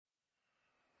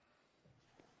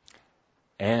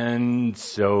And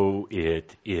so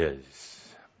it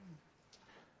is.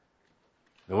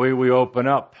 The way we open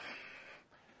up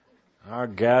our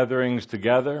gatherings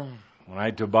together, when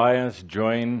I, Tobias,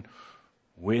 join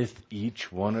with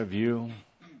each one of you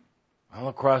all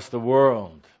across the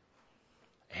world.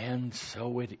 And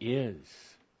so it is.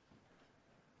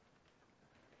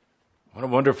 What a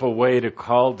wonderful way to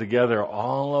call together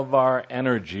all of our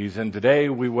energies. And today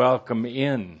we welcome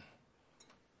in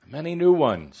many new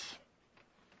ones.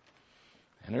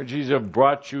 Energies have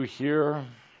brought you here.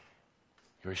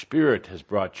 Your spirit has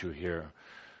brought you here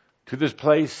to this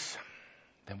place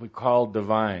that we call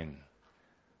divine.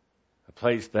 A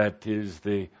place that is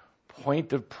the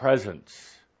point of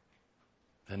presence,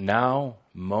 the now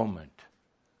moment.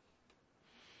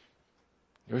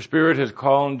 Your spirit has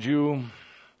called you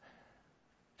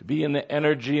to be in the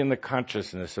energy and the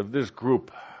consciousness of this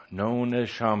group known as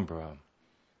Shaumbra.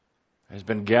 It has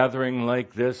been gathering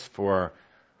like this for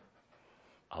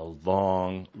a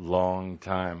long, long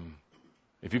time.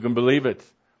 If you can believe it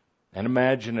and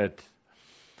imagine it.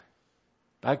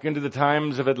 Back into the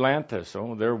times of Atlantis.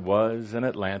 Oh, there was an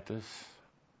Atlantis.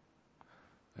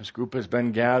 This group has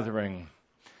been gathering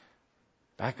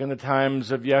back in the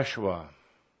times of Yeshua,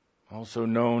 also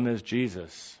known as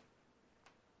Jesus.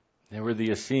 They were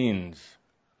the Essenes.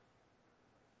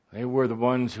 They were the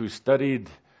ones who studied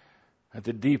at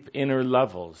the deep inner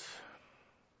levels.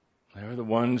 They were the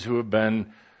ones who have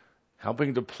been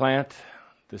helping to plant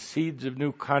the seeds of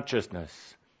new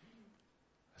consciousness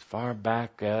as far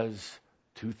back as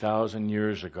 2,000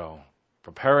 years ago,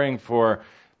 preparing for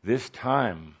this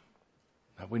time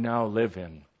that we now live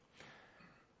in.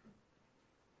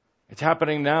 It's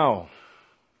happening now,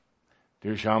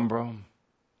 dear Shaumbra,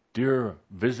 dear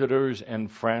visitors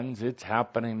and friends. It's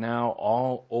happening now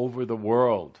all over the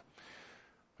world.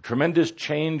 A tremendous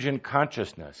change in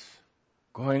consciousness,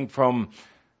 going from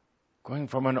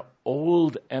an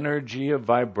old energy of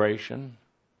vibration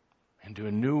into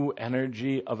a new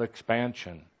energy of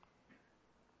expansion.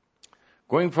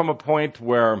 Going from a point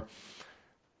where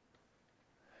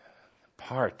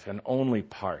part and only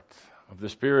part of the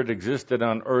Spirit existed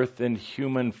on earth in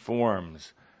human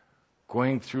forms,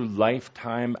 going through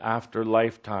lifetime after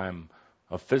lifetime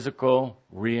of physical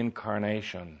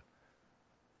reincarnation,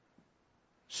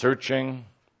 searching,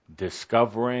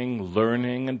 discovering,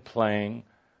 learning, and playing,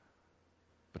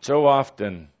 but so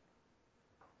often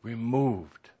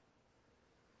removed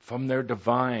from their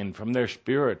divine, from their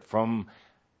spirit, from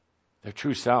their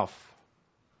true self.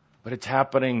 But it's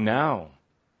happening now.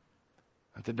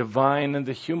 That the divine and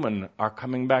the human are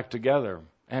coming back together.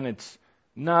 And it's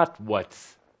not what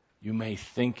you may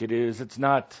think it is. It's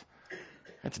not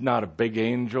a big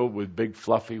angel with big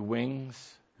fluffy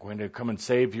wings going to come and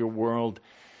save your world.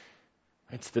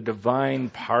 It's the divine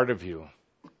part of you.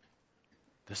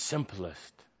 The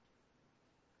simplest,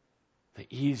 the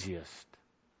easiest,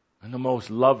 and the most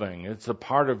loving. It's a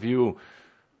part of you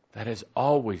that has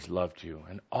always loved you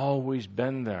and always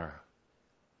been there,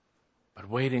 but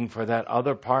waiting for that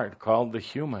other part called the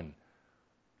human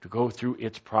to go through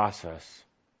its process.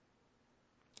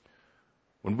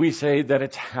 When we say that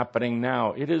it's happening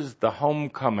now, it is the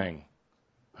homecoming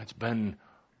that's been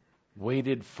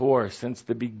waited for since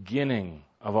the beginning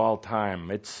of all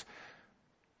time. It's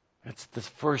the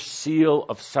first seal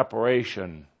of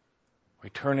separation,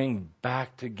 returning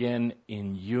back again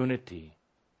in unity.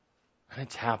 And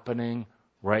it's happening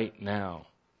right now.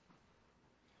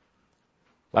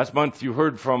 Last month you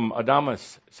heard from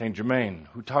Adamus St. Germain,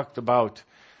 who talked about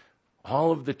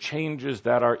all of the changes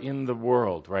that are in the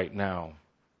world right now.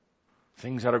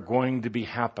 Things that are going to be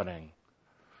happening.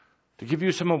 To give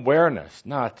you some awareness,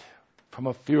 not from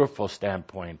a fearful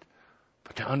standpoint,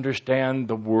 but to understand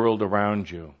the world around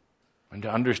you. And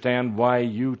to understand why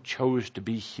you chose to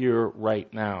be here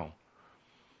right now.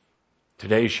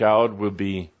 Today's shout will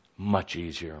be much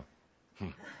easier.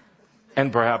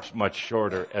 And perhaps much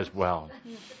shorter as well.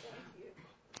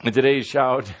 And today's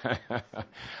shout,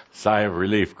 sigh of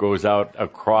relief, goes out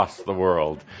across the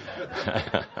world.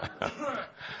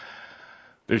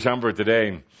 Dear Shaumbra,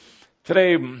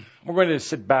 today we're going to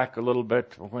sit back a little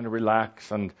bit. We're going to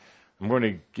relax, and I'm going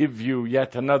to give you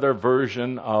yet another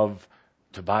version of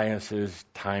Tobias's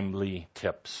timely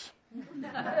tips.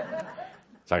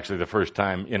 It's actually the first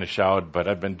time in a shout, but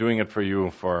I've been doing it for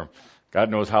you for God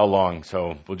knows how long,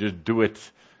 so we'll just do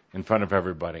it in front of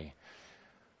everybody.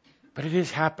 But it is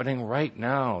happening right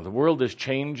now. The world is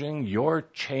changing. You're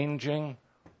changing.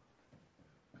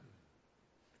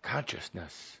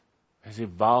 Consciousness is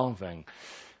evolving.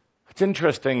 It's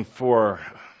interesting for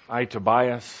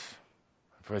Tobias,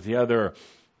 for the other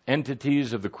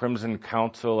entities of the Crimson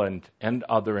Council and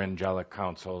other angelic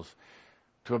councils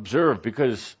to observe,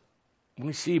 because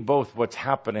we see both what's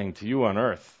happening to you on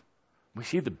earth. We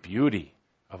see the beauty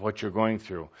of what you're going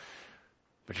through.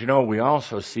 But we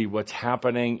also see what's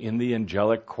happening in the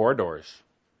angelic corridors.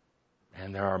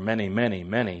 And there are many, many,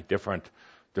 many different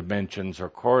dimensions or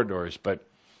corridors. But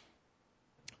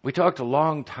we talked a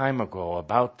long time ago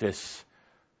about this,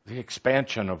 the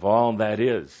expansion of all that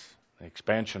is, the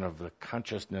expansion of the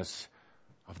consciousness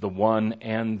of the one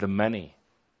and the many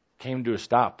came to a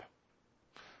stop.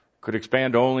 Could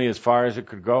expand only as far as it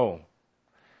could go.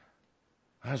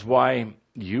 That's why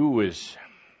you as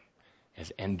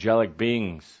angelic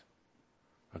beings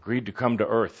agreed to come to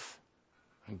earth,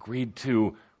 agreed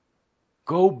to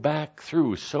go back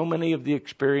through so many of the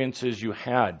experiences you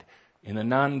had in the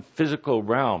non-physical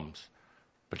realms,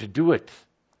 but to do it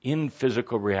in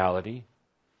physical reality,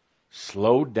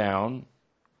 slowed down,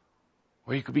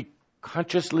 where you could be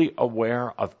consciously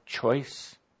aware of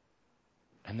choice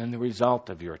and then the result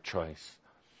of your choice.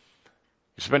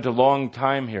 You spent a long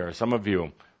time here, some of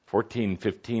you,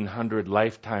 1,500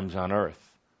 lifetimes on earth.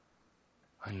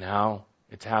 And now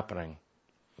it's happening.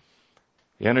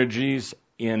 The energies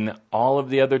in all of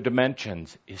the other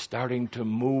dimensions is starting to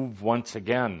move once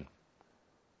again.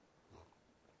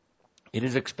 It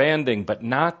is expanding, but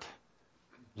not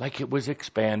like it was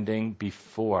expanding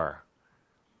before.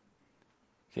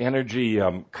 The energy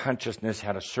consciousness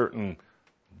had a certain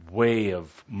way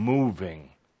of moving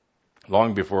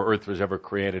long before Earth was ever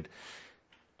created.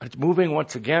 It's moving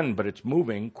once again, but it's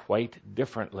moving quite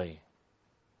differently.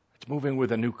 It's moving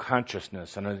with a new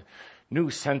consciousness and a new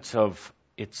sense of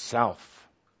itself.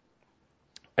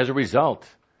 As a result,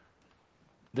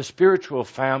 the spiritual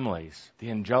families, the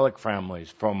angelic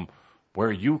families from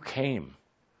where you came,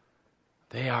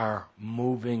 they are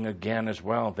moving again as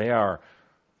well. They are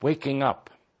waking up.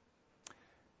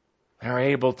 They're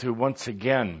able to once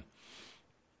again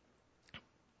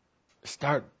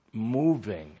start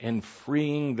moving and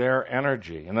freeing their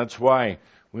energy. And that's why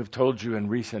we've told you in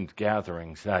recent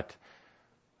gatherings that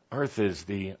Earth is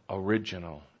the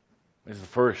original, is the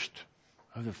first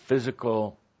of the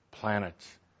physical planets.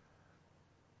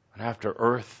 And after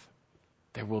Earth,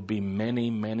 there will be many,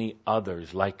 many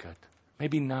others like it.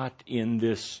 Maybe not in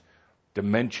this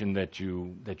dimension that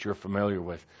you're familiar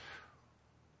with.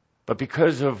 But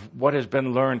because of what has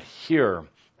been learned here,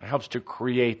 it helps to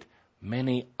create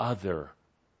many other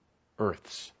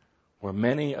Earths where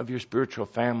many of your spiritual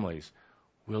families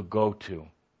will go to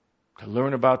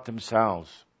learn about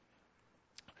themselves,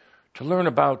 to learn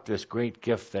about this great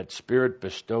gift that Spirit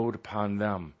bestowed upon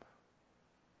them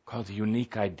called the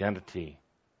unique identity,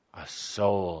 a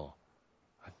soul,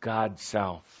 a God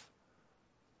self.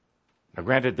 Now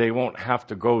granted, they won't have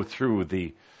to go through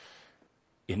the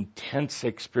intense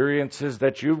experiences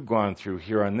that you've gone through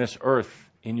here on this earth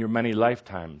in your many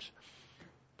lifetimes,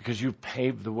 because you've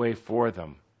paved the way for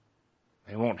them.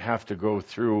 They won't have to go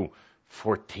through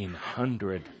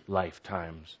 1,400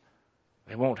 lifetimes.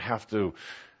 They won't have to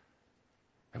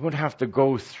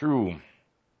go through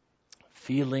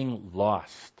feeling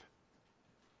lost,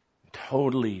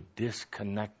 totally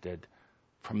disconnected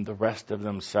from the rest of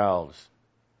themselves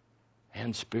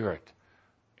and spirit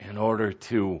in order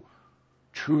to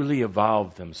truly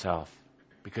evolve themselves,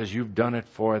 because you've done it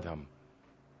for them.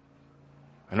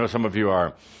 I know some of you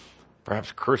are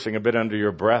perhaps cursing a bit under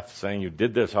your breath, saying you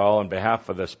did this all on behalf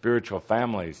of the spiritual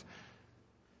families.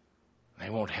 They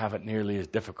won't have it nearly as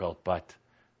difficult, but,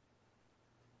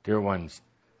 dear ones,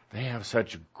 they have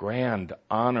such grand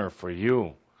honor for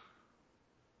you.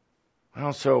 I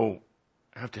also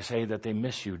have to say that they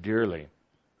miss you dearly.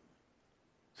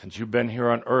 Since you've been here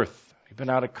on earth, you've been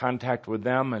out of contact with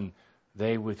them and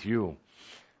they with you.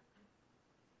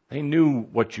 They knew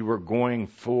what you were going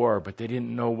for, but they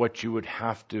didn't know what you would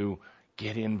have to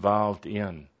get involved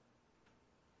in.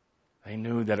 They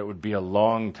knew that it would be a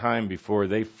long time before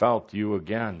they felt you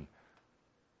again.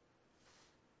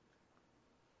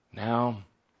 Now,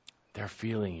 they're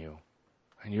feeling you,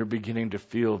 and you're beginning to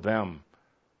feel them.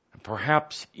 And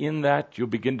perhaps in that, you'll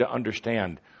begin to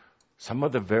understand some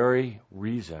of the very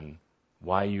reason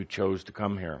why you chose to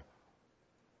come here.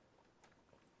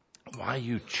 Why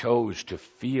you chose to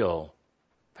feel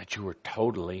that you were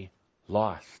totally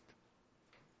lost.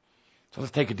 So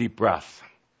let's take a deep breath.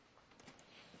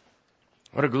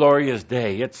 What a glorious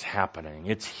day. It's happening.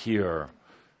 It's here.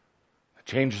 The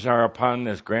changes are upon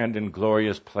this grand and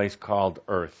glorious place called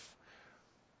Earth.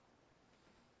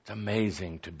 It's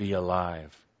amazing to be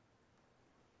alive.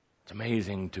 It's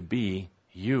amazing to be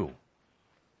you.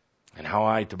 And how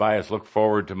I, Tobias, look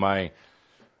forward to my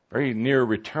very near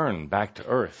return back to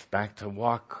earth, back to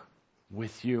walk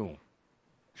with you,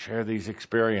 share these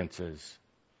experiences,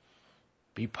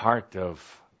 be part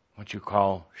of what you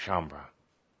call Shaumbra.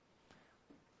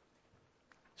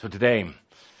 So today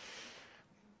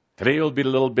will be a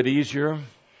little bit easier.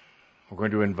 We're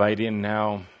going to invite in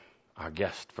now our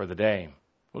guest for the day.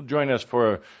 Will join us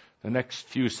for the next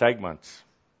few segments.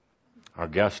 Our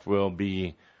guest will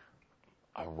be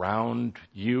around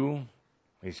you.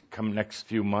 He's come next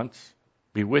few months,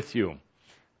 be with you.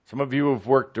 Some of you have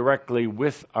worked directly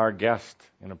with our guest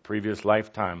in a previous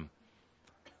lifetime.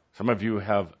 Some of you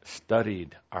have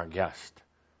studied our guest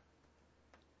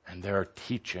and their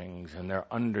teachings and their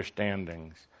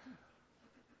understandings.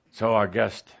 So our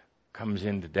guest comes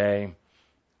in today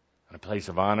in a place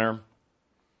of honor.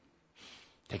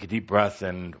 Take a deep breath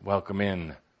and welcome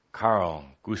in Carl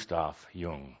Gustav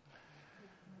Jung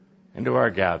into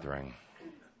our gathering.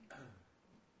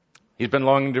 He's been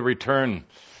longing to return,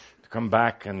 to come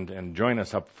back and join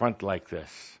us up front like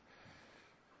this.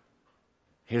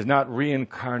 He is not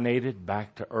reincarnated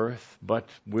back to earth, but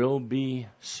will be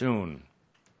soon.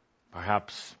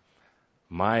 Perhaps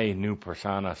my new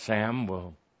persona, Sam,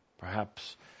 will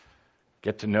perhaps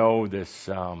get to know this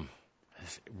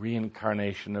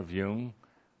reincarnation of Jung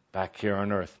back here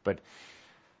on earth. But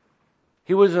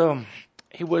he was a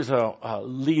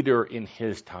leader in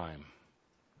his time,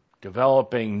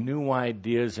 developing new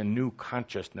ideas and new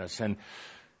consciousness. And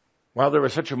while there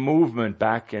was such a movement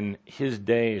back in his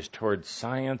days towards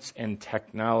science and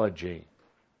technology,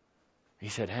 he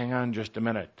said, hang on just a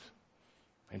minute.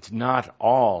 It's not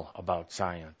all about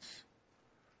science.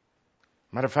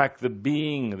 Matter of fact,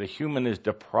 the human is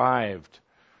deprived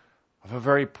of a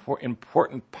very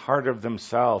important part of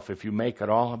themselves if you make it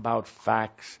all about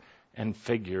facts and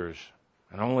figures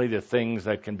and only the things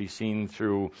that can be seen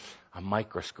through a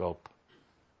microscope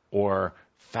or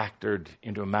factored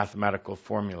into a mathematical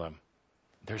formula.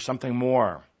 There's something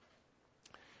more.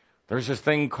 There's this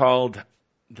thing called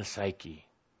the psyche.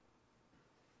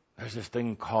 There's this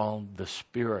thing called the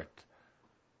spirit.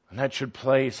 And that should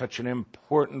play such an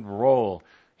important role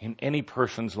in any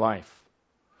person's life,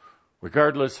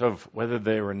 regardless of whether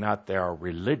they or not they are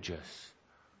religious,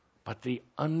 but the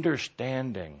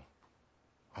understanding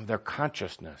of their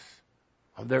consciousness,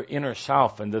 of their inner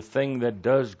self, and the thing that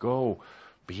does go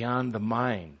beyond the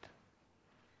mind.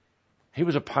 He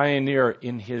was a pioneer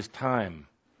in his time,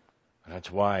 and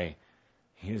that's why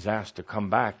he is asked to come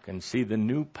back and see the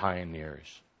new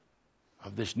pioneers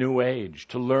of this new age,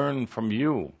 to learn from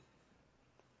you,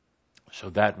 so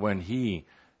that when he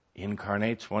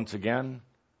incarnates once again,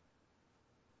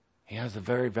 he has the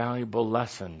very valuable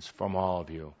lessons from all of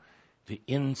you, the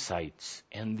insights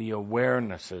and the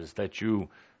awarenesses that you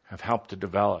have helped to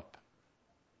develop.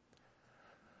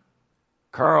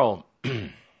 Carl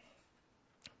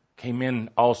came in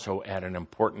also at an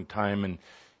important time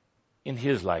in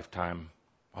his lifetime,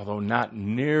 although not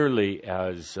nearly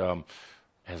as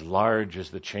large as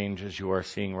the changes you are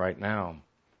seeing right now.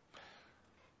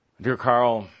 Dear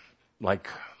Carl, like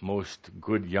most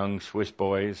good young Swiss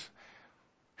boys,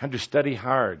 had to study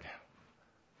hard,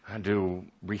 had to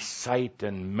recite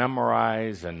and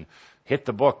memorize and hit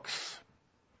the books.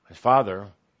 His father,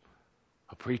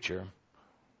 a preacher,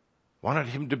 wanted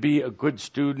him to be a good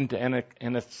student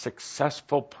and a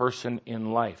successful person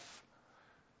in life.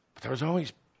 But there was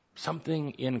always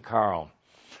something in Carl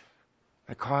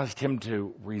that caused him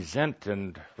to resent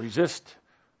and resist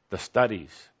the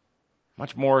studies,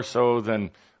 much more so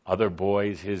than other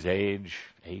boys his age,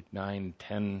 8, 9,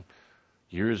 10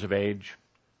 years of age.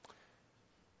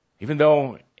 Even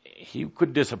though he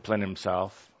could discipline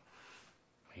himself,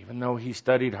 even though he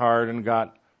studied hard and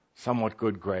got somewhat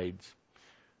good grades,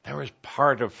 there was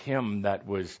part of him that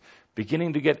was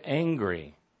beginning to get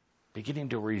angry, beginning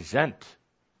to resent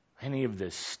any of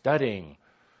this studying.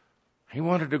 He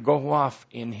wanted to go off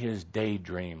in his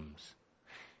daydreams.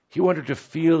 He wanted to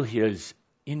feel his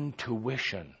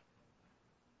intuition.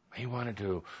 He wanted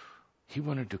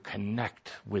to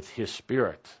connect with his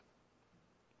spirit.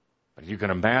 But you can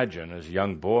imagine, as a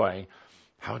young boy,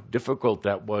 how difficult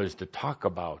that was to talk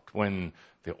about when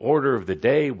the order of the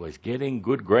day was getting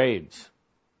good grades.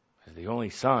 As the only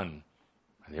son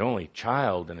and the only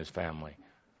child in his family,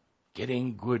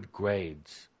 getting good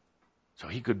grades so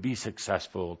he could be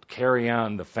successful, carry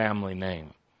on the family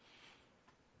name.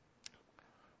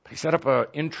 But he set up an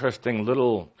interesting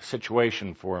little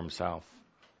situation for himself,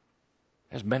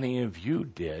 as many of you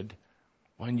did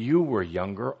when you were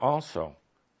younger also.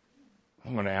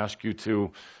 I'm going to ask you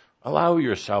to allow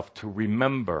yourself to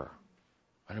remember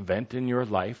an event in your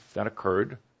life that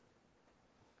occurred.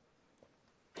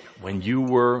 when you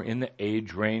were in the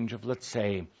age range of, let's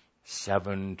say,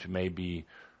 7 to maybe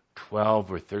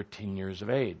 12 or 13 years of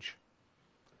age.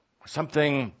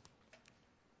 Something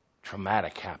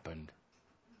traumatic happened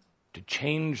to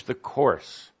change the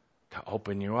course, to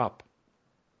open you up.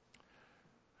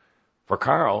 For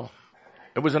Carl,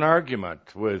 it was an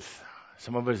argument with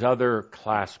some of his other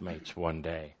classmates one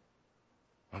day.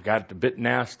 It got a bit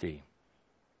nasty,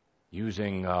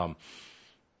 using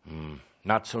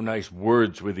not so nice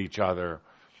words with each other.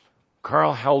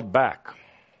 Carl held back,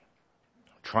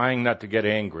 trying not to get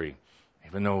angry,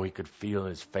 even though he could feel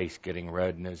his face getting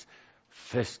red and his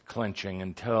fist clenching,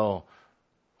 until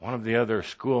one of the other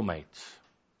schoolmates,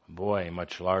 a boy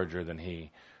much larger than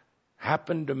he,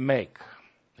 happened to make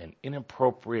an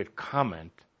inappropriate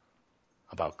comment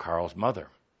about Carl's mother.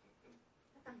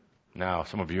 Now,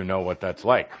 some of you know what that's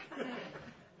like.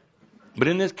 But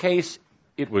in this case,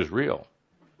 it was real.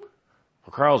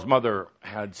 For Carl's mother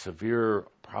had severe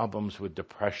problems with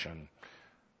depression,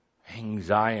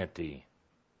 anxiety.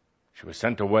 She was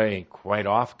sent away quite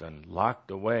often,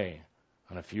 locked away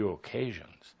on a few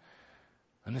occasions.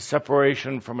 And the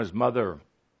separation from his mother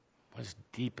was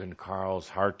deep in Carl's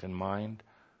heart and mind,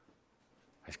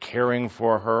 as caring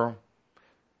for her,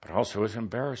 but also his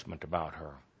embarrassment about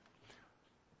her.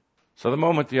 So the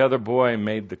moment the other boy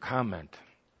made the comment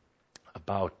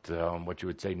about what you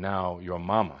would say now, your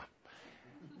mama,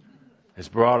 has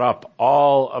brought up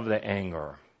all of the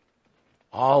anger,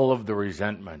 all of the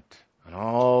resentment, and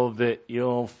all of the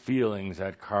ill feelings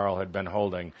that Carl had been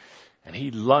holding. And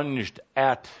he lunged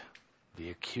at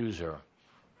the accuser.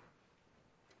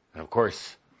 And of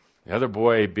course, the other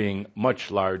boy, being much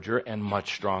larger and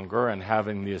much stronger and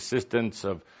having the assistance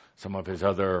of some of his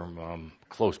other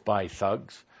close-by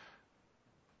thugs,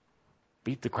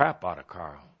 beat the crap out of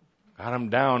Carl, got him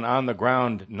down on the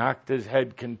ground, knocked his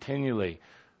head continually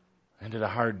into the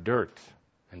hard dirt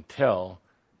until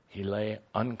he lay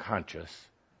unconscious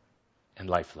and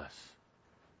lifeless.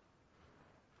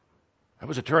 That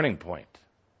was a turning point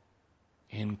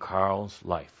in Carl's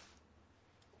life.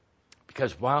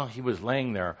 Because while he was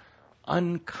laying there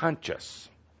unconscious,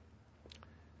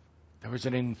 there was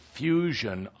an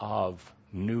infusion of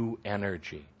new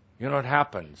energy. You know what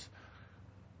happens?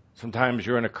 Sometimes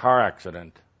you're in a car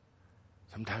accident.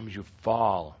 Sometimes you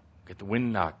fall, get the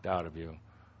wind knocked out of you.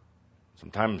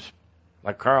 Sometimes,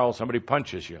 like Carl, somebody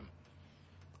punches you.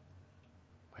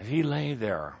 As he lay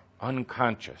there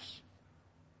unconscious,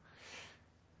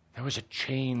 there was a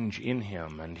change in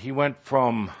him, and he went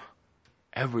from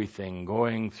everything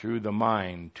going through the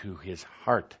mind to his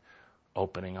heart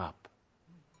opening up.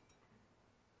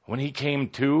 When he came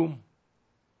to,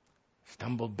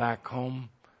 stumbled back home,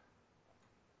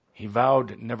 he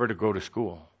vowed never to go to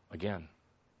school again.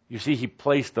 You see, he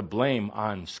placed the blame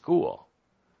on school,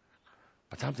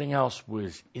 but something else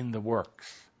was in the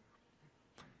works.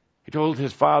 He told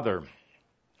his father,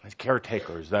 his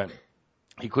caretakers, that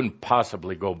he couldn't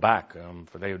possibly go back,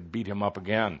 for they would beat him up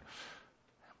again.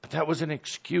 But that was an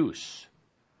excuse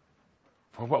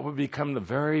for what would become the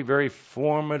very, very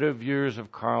formative years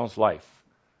of Carl's life.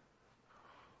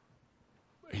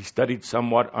 He studied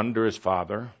somewhat under his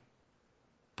father,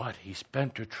 but he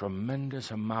spent a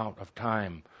tremendous amount of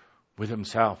time with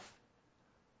himself.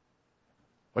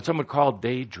 What some would call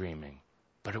daydreaming,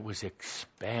 but it was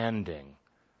expanding.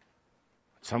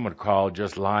 Some would call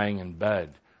just lying in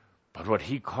bed, but what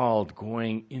he called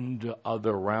going into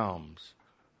other realms.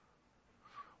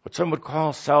 What some would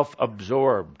call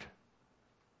self-absorbed,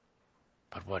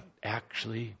 but what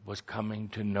actually was coming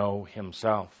to know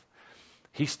himself.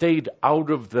 He stayed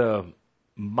out of the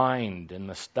mind and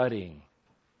the studying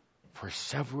for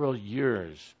several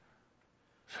years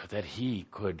so that he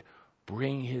could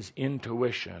bring his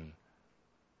intuition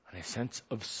and a sense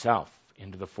of self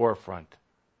into the forefront.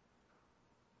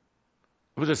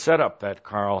 It was a setup that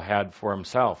Carl had for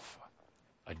himself,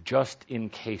 a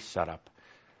just-in-case setup.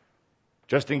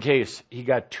 Just in case he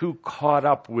got too caught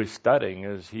up with studying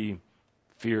as he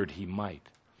feared he might.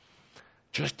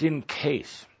 Just in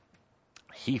case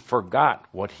he forgot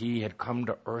what he had come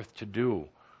to earth to do,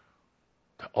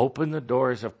 to open the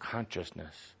doors of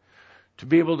consciousness, to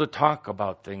be able to talk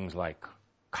about things like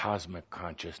cosmic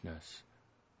consciousness,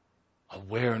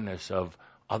 awareness of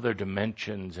other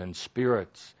dimensions and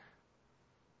spirits.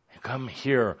 And come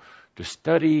here to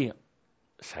study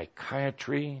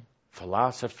psychiatry,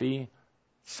 philosophy,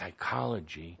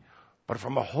 psychology, but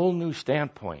from a whole new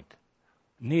standpoint.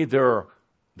 Neither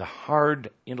the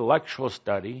hard intellectual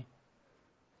study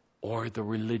or the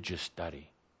religious study,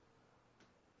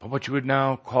 but what you would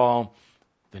now call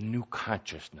the new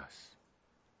consciousness.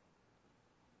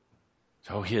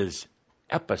 So his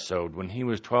episode when he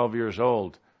was 12 years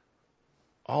old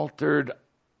altered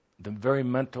the very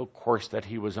mental course that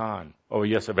he was on. Oh,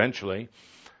 yes, eventually,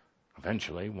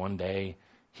 one day,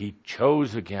 he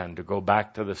chose again to go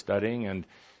back to the studying, and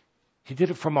he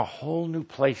did it from a whole new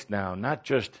place now, not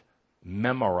just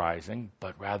memorizing,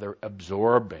 but rather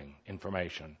absorbing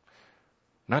information.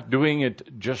 Not doing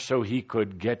it just so he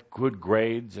could get good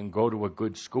grades and go to a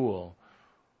good school,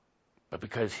 but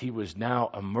because he was now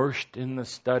immersed in the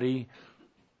study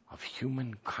of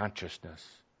human consciousness,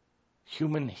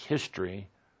 human history,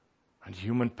 and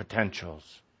human potentials.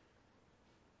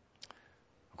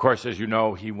 Of course, as you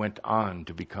know, he went on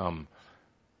to become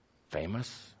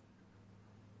famous,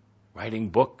 writing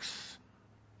books,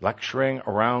 lecturing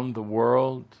around the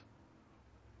world,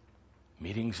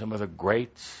 meeting some of the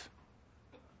greats,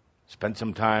 spent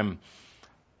some time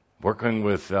working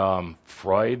with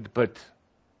Freud, but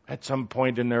at some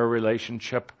point in their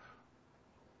relationship,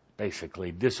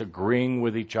 basically disagreeing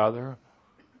with each other,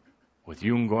 with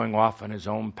Jung going off on his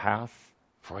own path,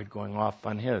 Freud going off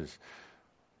on his.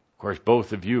 Of course,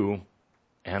 both of you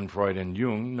and Freud and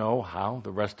Jung know how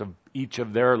the rest of each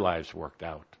of their lives worked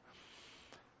out.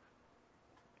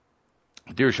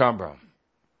 Dear Shaumbra,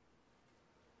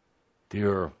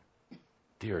 dear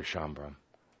Shaumbra,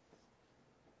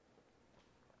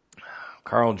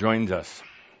 Carl joins us.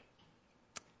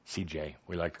 CJ,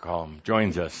 we like to call him,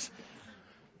 joins us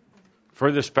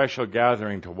for this special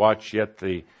gathering to watch yet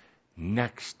the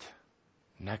next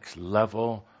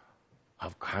level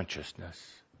of consciousness,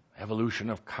 evolution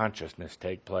of consciousness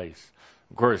take place.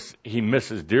 Of course, he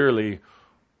misses dearly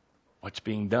what's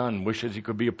being done, wishes he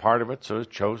could be a part of it, so has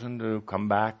chosen to come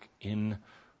back in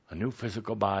a new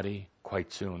physical body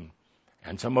quite soon.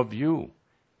 And some of you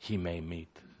he may meet.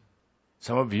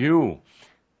 Some of you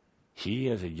he,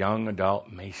 as a young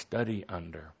adult, may study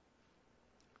under.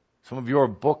 Some of your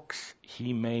books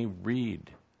he may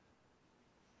read.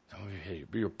 Some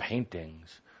of your paintings,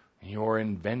 your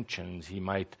inventions he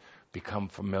might become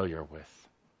familiar with.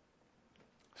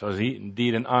 So it's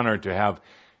indeed an honor to have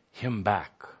him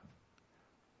back.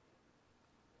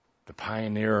 The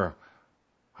pioneer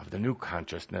of the new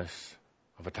consciousness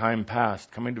of a time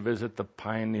past, coming to visit the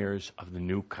pioneers of the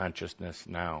new consciousness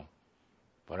now.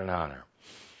 What an honor.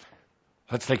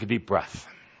 Let's take a deep breath.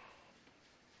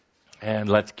 And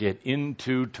let's get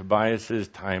into Tobias's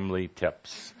timely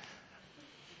tips.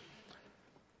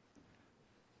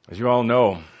 As you all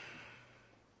know,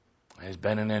 it has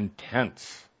been an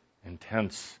intense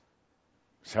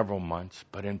several months,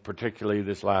 but in particularly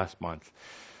this last month.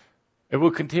 It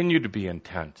will continue to be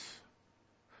intense.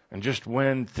 And just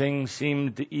when things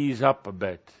seem to ease up a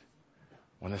bit,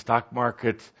 when the stock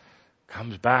market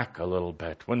comes back a little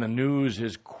bit, when the news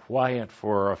is quiet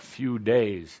for a few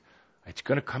days, it's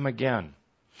going to come again.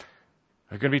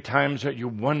 There are going to be times that you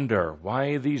wonder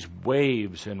why these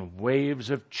waves and waves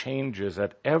of changes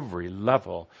at every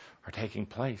level are taking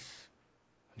place.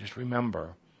 Just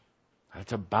remember,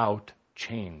 it's about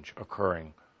change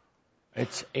occurring.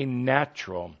 It's a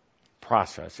natural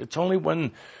process. It's only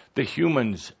when the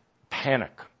humans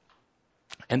panic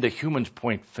and the humans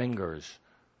point fingers,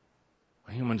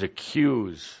 when humans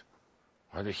accuse,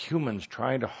 or the humans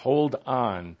try to hold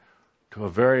on to a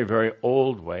very, very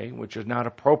old way, which is not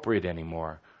appropriate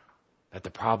anymore, that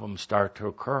the problems start to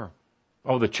occur.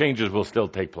 Oh, the changes will still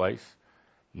take place,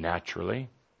 naturally.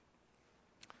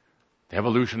 The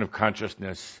evolution of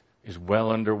consciousness is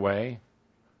well underway.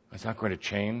 It's not going to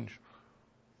change.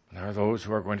 There are those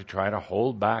who are going to try to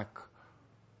hold back,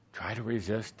 try to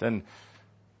resist, and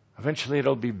eventually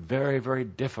it'll be very, very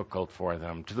difficult for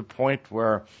them, to the point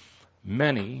where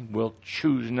many will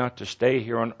choose not to stay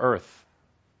here on earth.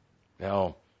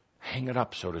 They'll hang it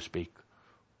up, so to speak.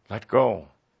 Let go.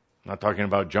 I'm not talking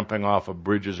about jumping off of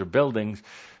bridges or buildings.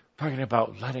 I'm talking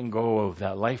about letting go of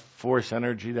that life force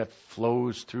energy that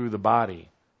flows through the body.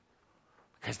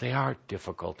 Because they are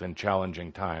difficult and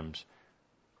challenging times,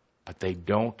 but they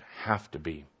don't have to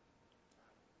be.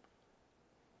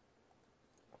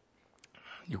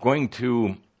 You're going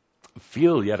to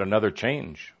feel yet another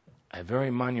change, a very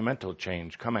monumental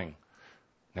change coming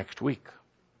next week.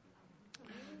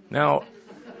 Now,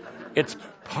 it's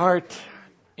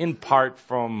in part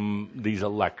from these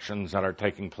elections that are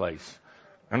taking place.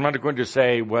 I'm not going to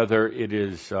say whether it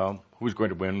is who's going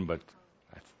to win, but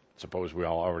I suppose we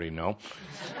all already know.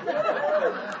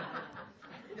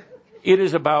 It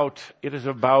is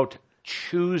about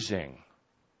choosing,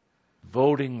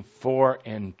 voting for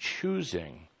and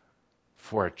choosing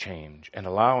for a change and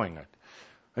allowing it.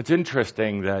 It's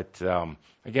interesting that,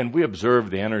 again, we observe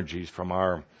the energies from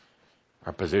our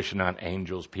position on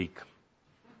Angel's Peak.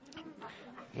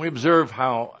 We observe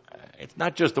how it's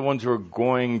not just the ones who are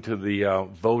going to the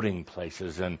voting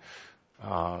places and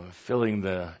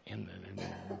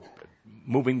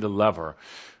moving the lever.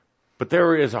 But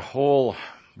there is a whole,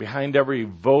 behind every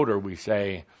voter, we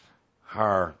say,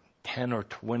 are 10 or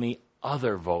 20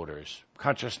 other voters,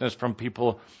 consciousness from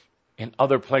people in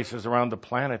other places around the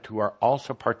planet who are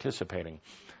also participating.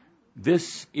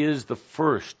 This is the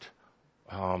first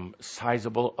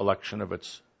sizable election of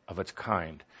its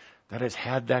kind that has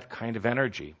had that kind of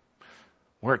energy,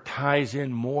 where it ties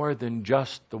in more than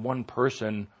just the one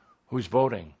person who's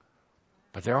voting,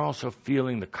 but they're also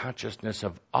feeling the consciousness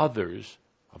of others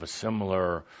of a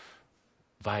similar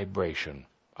vibration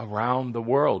around the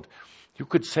world. You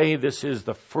could say this is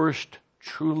the first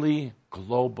truly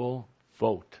global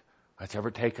vote that's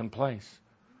ever taken place.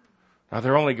 Now,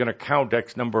 they're only going to count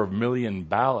X number of million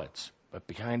ballots, but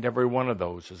behind every one of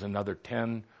those is another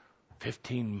 10,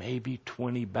 15, maybe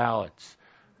 20 ballots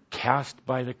cast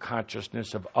by the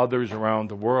consciousness of others around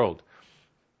the world.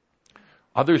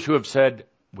 Others who have said,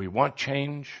 we want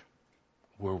change,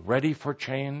 we're ready for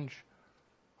change,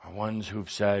 are ones who've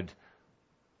said,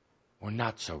 we're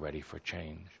not so ready for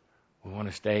change. We want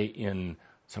to stay in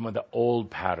some of the old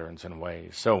patterns and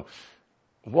ways. So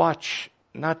watch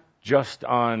not just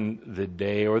on the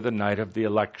day or the night of the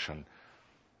election,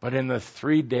 but in the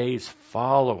 3 days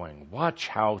following. Watch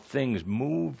how things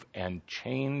move and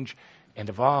change and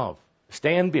evolve.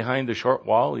 Stand behind the short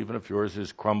wall, even if yours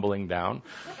is crumbling down.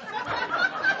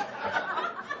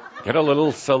 Get a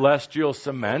little celestial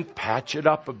cement, patch it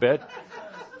up a bit.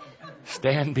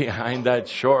 Stand behind that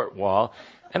short wall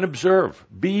and observe.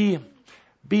 Be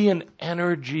an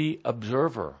energy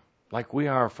observer, like we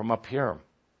are from up here,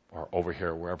 or over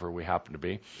here, wherever we happen to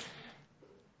be.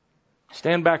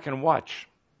 Stand back and watch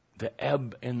the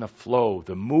ebb and the flow,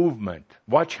 the movement.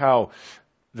 Watch how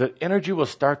the energy will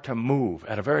start to move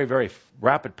at a very, very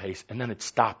rapid pace, and then it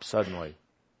stops suddenly.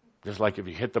 Just like if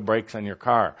you hit the brakes on your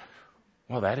car.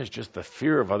 Well, that is just the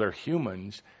fear of other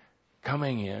humans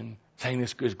coming in, saying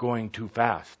this is going too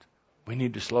fast. We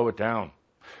need to slow it down.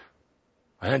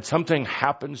 And then something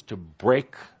happens to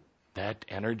break that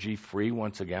energy free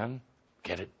once again,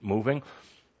 get it moving.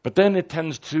 But then it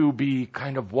tends to be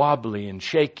kind of wobbly and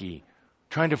shaky,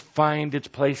 trying to find its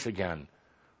place again,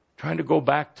 trying to go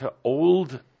back to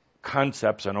old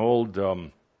concepts and old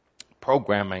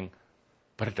programming,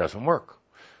 but it doesn't work.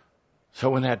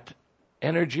 So when that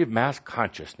energy of mass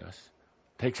consciousness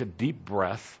takes a deep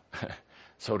breath,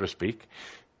 so to speak,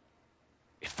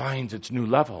 it finds its new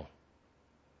level.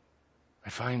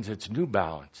 It finds its new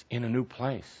balance in a new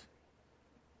place.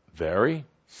 Very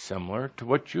similar to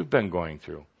what you've been going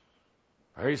through.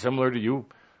 Very similar to you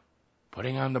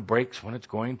putting on the brakes when it's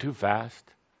going too fast.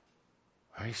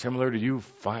 Very similar to you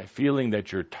feeling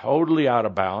that you're totally out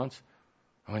of balance.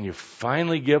 And when you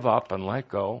finally give up and let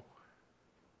go,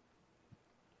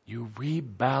 you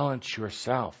rebalance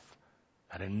yourself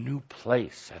at a new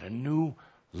place, at a new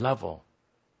level.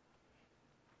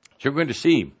 So you're going to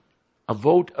see a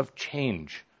vote of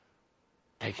change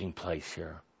taking place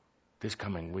here this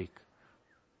coming week.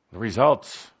 The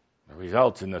results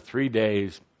in the 3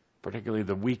 days, particularly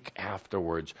the week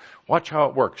afterwards. Watch how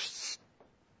it works.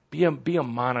 Be a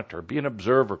monitor, be an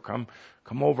observer. Come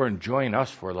over and join us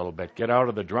for a little bit. Get out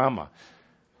of the drama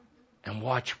and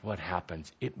watch what happens.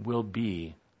 It will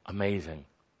be amazing,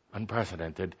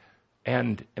 unprecedented,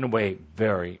 and in a way,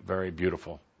 very, very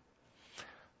beautiful.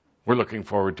 We're looking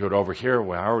forward to it over here.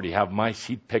 I already have my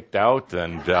seat picked out,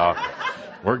 and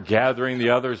we're gathering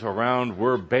the others around.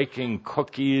 We're baking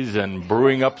cookies and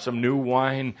brewing up some new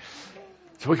wine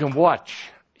so we can watch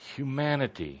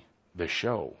Humanity, the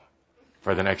show,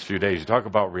 for the next few days. You talk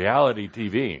about reality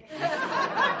TV.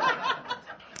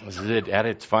 This is it at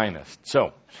its finest.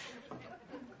 So,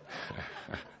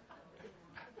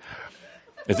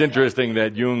 it's interesting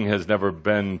that Jung has never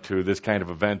been to this kind of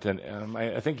event, and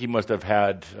I think he must have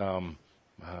had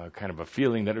kind of a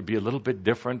feeling that it would be a little bit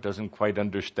different, doesn't quite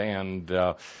understand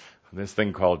this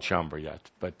thing called Shaumbra yet,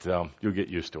 but you'll get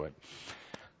used to it.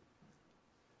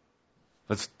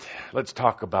 Let's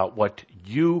talk about what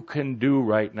you can do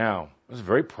right now. This is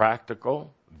very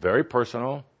practical, very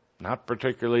personal, not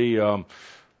particularly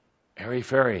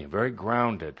airy-fairy, very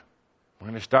grounded. We're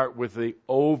going to start with the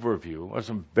overview of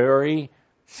some very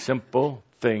simple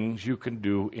things you can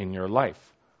do in your life.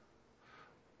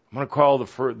 I'm going to call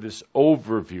this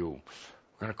overview,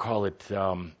 we're going to call it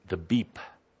the BEAP,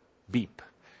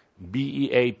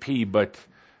 B-E-A-P, but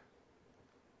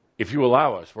if you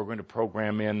allow us, we're going to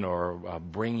program in or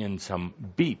bring in some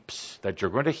beeps that you're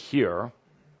going to hear,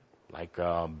 like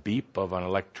a beep of an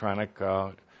electronic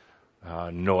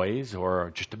noise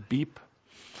or just a beep.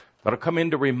 But I'll come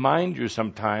in to remind you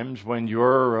sometimes when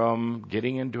you're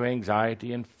getting into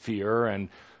anxiety and fear and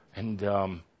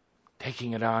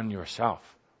taking it on yourself.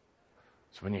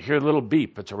 So when you hear a little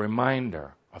beep, it's a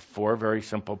reminder of 4 very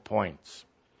simple points.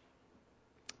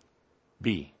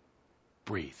 B,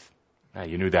 breathe. Now,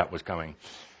 you knew that was coming.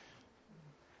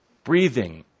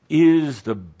 Breathing is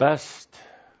the best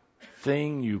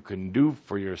thing you can do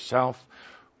for yourself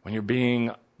when you're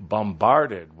being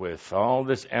bombarded with all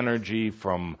this energy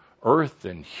from Earth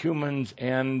and humans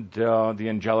and the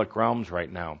angelic realms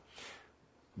right now.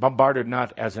 Bombarded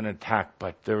not as an attack,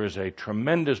 but there is a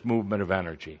tremendous movement of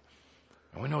energy.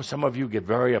 And we know some of you get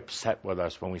very upset with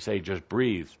us when we say just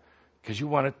breathe, because you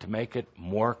want it to make it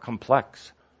more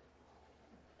complex.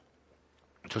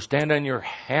 So stand on your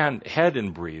head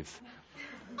and breathe.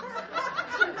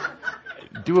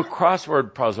 Do a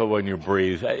crossword puzzle when you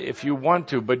breathe, if you want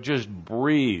to, but just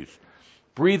breathe.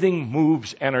 Breathing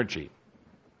moves energy.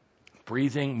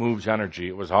 Breathing moves energy.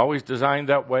 It was always designed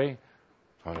that way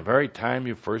from the very time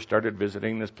you first started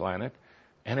visiting this planet,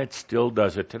 and it still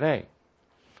does it today.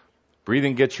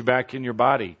 Breathing gets you back in your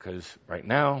body, because right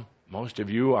now, most of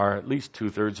you are at least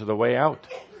 2/3 of the way out.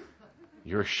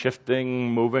 You're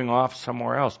shifting, moving off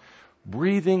somewhere else.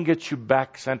 Breathing gets you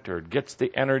back centered, gets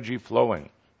the energy flowing.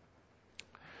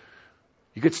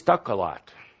 You get stuck a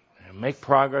lot. You make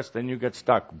progress, then you get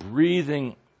stuck.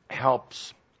 Breathing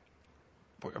helps.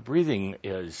 Breathing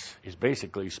is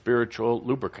basically spiritual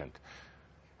lubricant.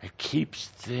 It keeps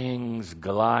things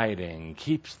gliding,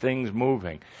 keeps things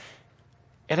moving.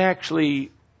 It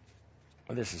actually,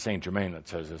 well, this is Saint Germain that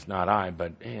says this, not I,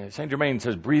 but Saint Germain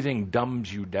says breathing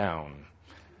dumbs you down.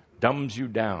 Dumbs you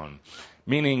down.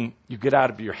 Meaning you get out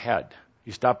of your head.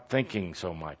 You stop thinking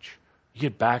so much. You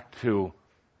get back to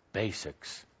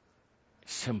basics.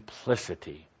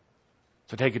 Simplicity.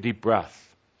 So take a deep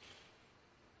breath.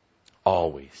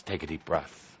 Always take a deep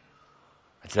breath.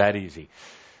 It's that easy.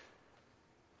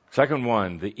 Second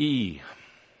one, the E.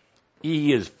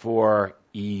 E is for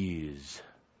ease.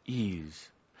 Ease.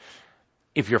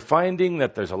 If you're finding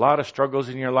that there's a lot of struggles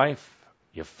in your life,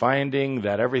 you're finding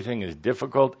that everything is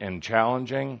difficult and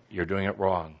challenging, you're doing it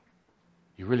wrong.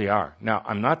 You really are. Now,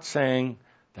 I'm not saying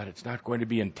that it's not going to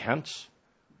be intense,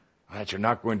 that you're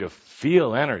not going to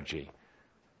feel energy,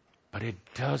 but it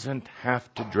doesn't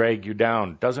have to drag you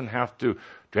down. It doesn't have to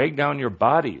drag down your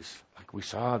bodies, like we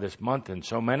saw this month in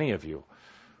so many of you.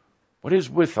 What is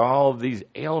with all of these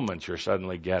ailments you're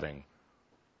suddenly getting?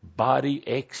 Body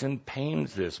aches and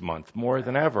pains this month more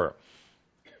than ever.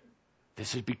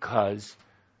 This is because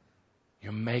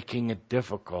you're making it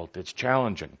difficult. It's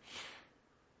challenging.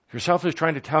 Yourself is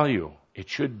trying to tell you it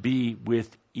should be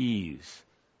with ease.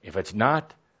 If it's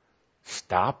not,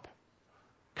 stop,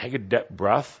 take a deep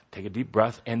breath,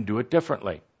 and do it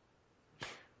differently.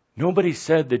 Nobody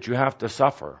said that you have to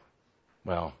suffer.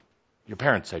 Well, your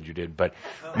parents said you did, but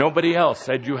nobody else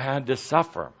said you had to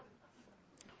suffer.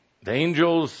 The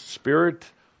angels, Spirit,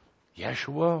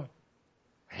 Yeshua,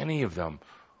 any of them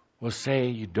will say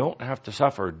you don't have to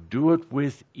suffer. Do it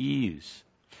with ease.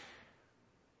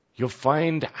 You'll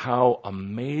find how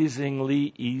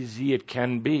amazingly easy it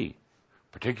can be,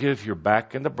 particularly if you're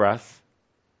back in the breath,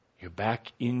 you're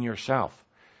back in yourself.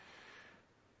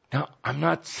 Now, I'm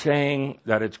not saying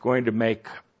that it's going to make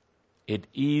it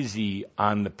easy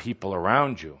on the people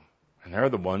around you, and they're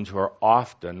the ones who are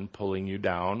often pulling you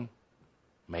down,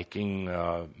 making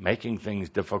things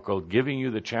difficult, giving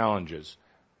you the challenges.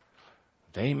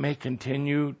 They may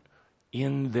continue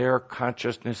in their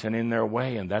consciousness and in their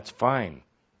way, and that's fine.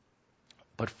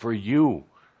 But for you,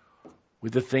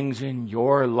 with the things in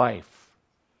your life,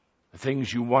 the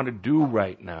things you want to do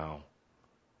right now,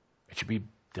 it should be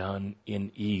done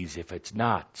in ease. If it's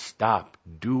not, stop.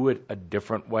 Do it a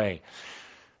different way.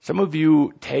 Some of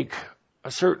you take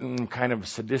a certain kind of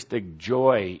sadistic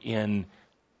joy in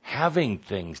having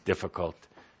things difficult.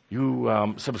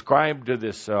 You subscribe to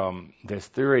this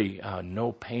theory,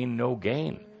 no pain, no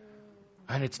gain.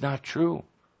 And it's not true.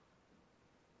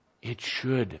 It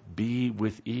should be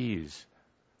with ease.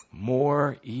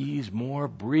 More ease, more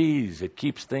breeze. It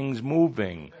keeps things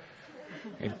moving.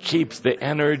 It keeps the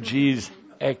energies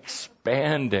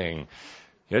expanding.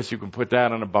 Yes, you can put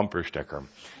that on a bumper sticker.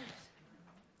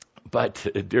 But,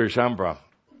 dear Shaumbra,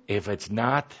 if it's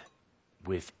not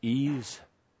with ease,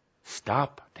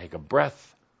 stop, take a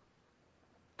breath,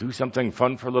 do something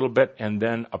fun for a little bit, and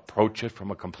then approach it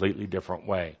from a completely different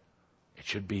way. It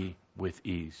should be with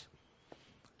ease.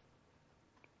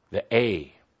 The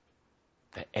A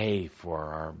for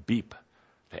our beep.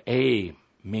 The A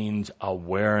means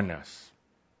awareness.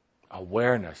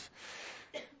 Awareness.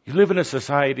 You live in a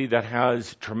society that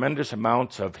has tremendous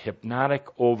amounts of hypnotic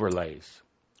overlays,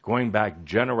 going back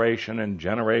generation and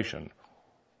generation,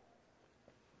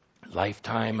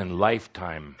 lifetime and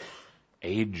lifetime,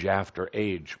 age after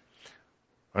age.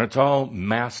 And it's all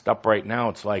masked up right now.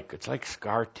 It's like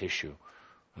scar tissue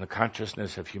in the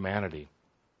consciousness of humanity.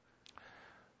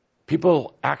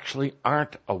 People actually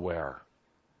aren't aware.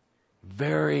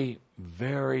 Very,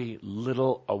 very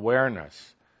little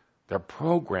awareness. They're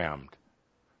programmed.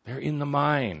 They're in the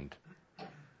mind.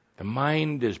 The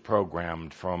mind is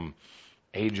programmed from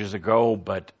ages ago,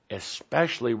 but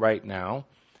especially right now,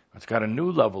 it's got a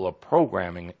new level of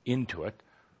programming into it.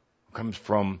 It comes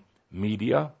from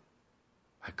media.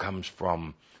 It comes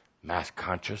from mass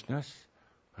consciousness.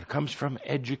 It comes from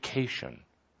education.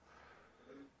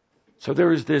 So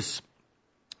there is this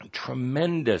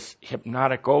tremendous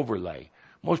hypnotic overlay.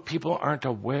 Most people aren't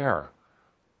aware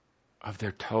of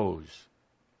their toes.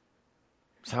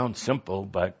 Sounds simple,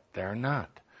 but they're not.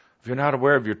 If you're not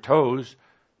aware of your toes,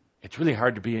 it's really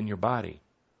hard to be in your body.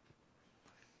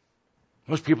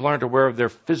 Most people aren't aware of their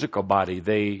physical body.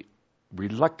 They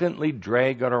reluctantly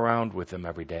drag it around with them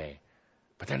every day,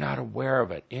 but they're not aware of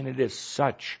it. And it is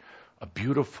such a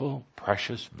beautiful,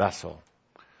 precious vessel.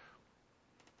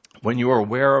 When you are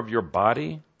aware of your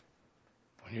body,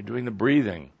 when you're doing the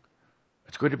breathing,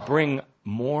 it's going to bring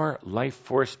more life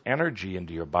force energy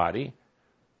into your body,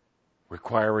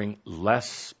 requiring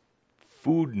less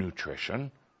food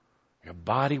nutrition. Your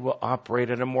body will operate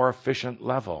at a more efficient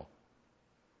level.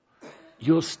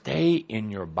 You'll stay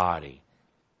in your body.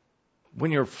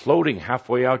 When you're floating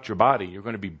halfway out your body, you're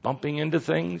going to be bumping into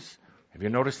things. Have you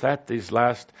noticed that these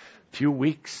last few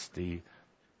weeks, the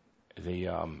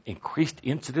increased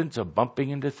incidence of bumping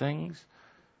into things?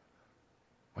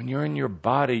 When you're in your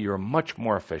body, you're much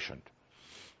more efficient.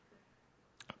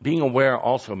 Being aware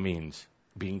also means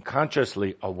being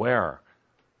consciously aware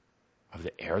of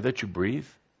the air that you breathe,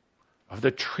 of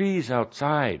the trees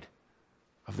outside,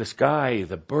 of the sky,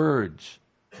 the birds.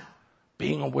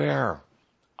 Being aware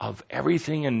of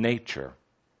everything in nature.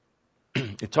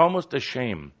 It's almost a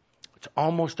shame. It's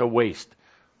almost a waste.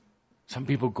 Some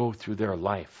people go through their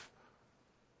life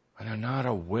and they're not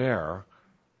aware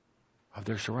of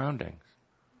their surroundings.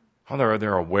 Oh,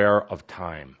 they're aware of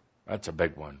time. That's a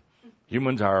big one.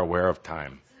 Humans are aware of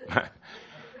time.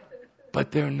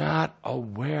 But they're not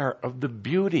aware of the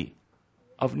beauty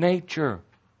of nature.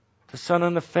 The sun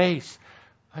on the face.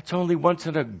 That's only once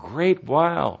in a great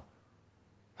while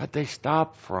that they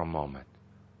stop for a moment.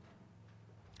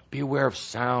 Be aware of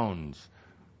sounds.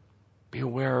 Be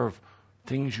aware of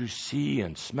things you see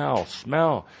and smell.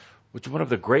 Smell, which is one of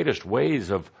the greatest ways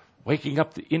of waking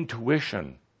up the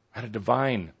intuition at a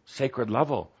divine, sacred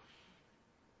level.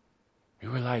 You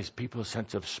realize people's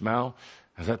sense of smell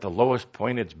is at the lowest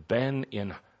point it's been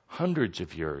in hundreds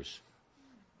of years,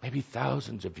 maybe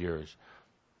thousands of years.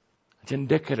 It's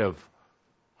indicative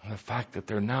of the fact that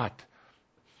they're not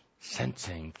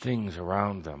sensing things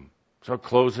around them. So it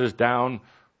closes down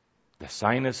the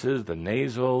sinuses, the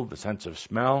nasal, the sense of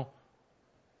smell.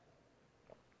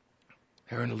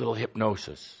 They're in a little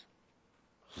hypnosis.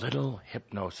 Little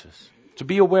hypnosis. So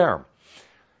be aware,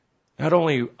 not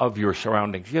only of your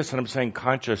surroundings. Yes, and I'm saying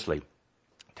consciously.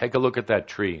 Take a look at that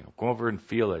tree. Go over and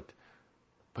feel it.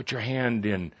 Put your hand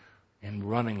in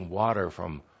running water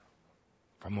from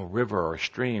a river or a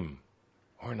stream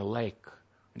or in a lake.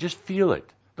 Just feel it.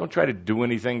 Don't try to do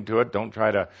anything to it. Don't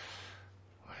try to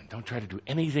do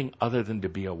anything other than to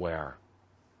be aware.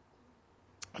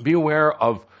 Be aware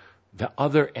of the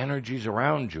other energies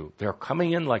around you. They're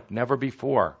coming in like never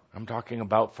before. I'm talking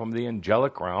about from the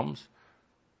angelic realms,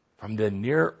 from the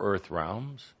near-earth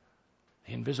realms,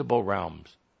 the invisible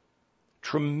realms.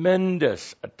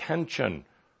 Tremendous attention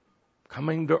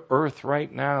coming to earth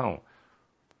right now.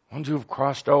 Ones who have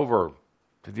crossed over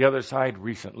to the other side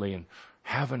recently and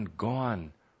haven't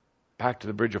gone back to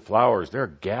the Bridge of Flowers. They're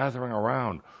gathering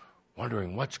around,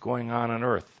 wondering what's going on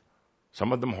earth.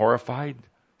 Some of them horrified,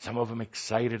 some of them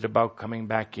excited about coming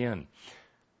back in.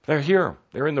 They're here.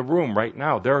 They're in the room right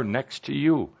now. They're next to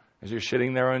you as you're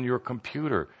sitting there on your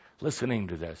computer listening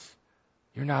to this.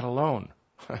 You're not alone.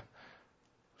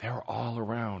 They're all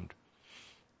around.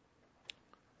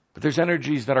 But there's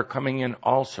energies that are coming in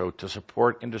also to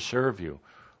support and to serve you.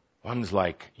 One's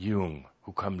like Jung,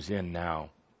 who comes in now.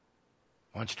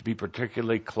 Wants to be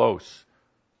particularly close.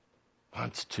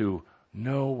 Wants to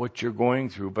know what you're going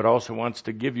through, but also wants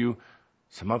to give you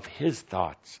some of his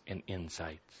thoughts and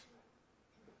insights.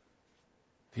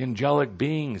 The angelic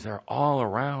beings are all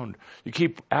around. You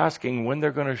keep asking when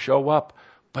they're going to show up,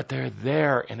 but they're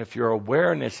there. And if your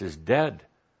awareness is dead,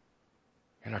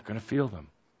 you're not going to feel them.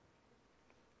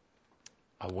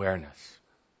 awareness.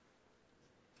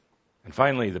 And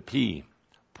finally, the P,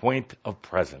 point of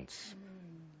presence.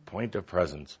 Point of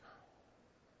presence.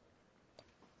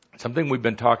 Something we've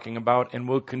been talking about and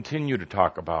will continue to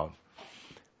talk about.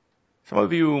 Some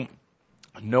of you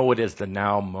know it as the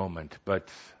now moment, but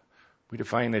we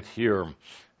define it here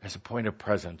as a point of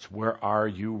presence. Where are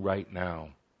you right now?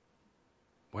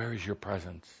 Where is your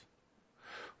presence?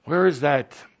 Where is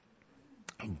that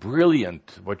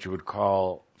brilliant, what you would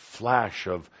call, flash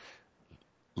of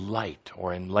light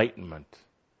or enlightenment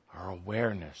or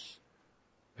awareness?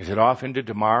 Is it off into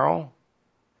tomorrow?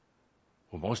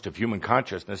 Well, most of human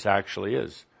consciousness actually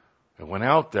is. It went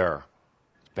out there.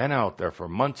 It's been out there for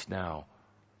months now.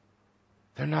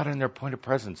 They're not in their point of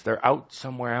presence. They're out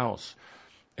somewhere else,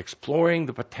 exploring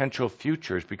the potential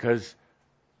futures, because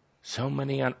so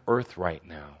many on Earth right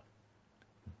now,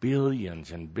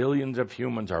 billions and billions of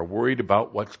humans are worried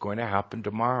about what's going to happen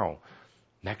tomorrow,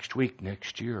 next week,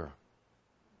 next year.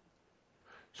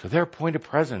 So their point of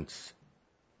presence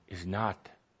is not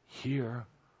here,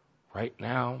 right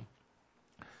now.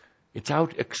 It's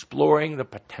out exploring the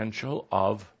potential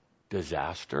of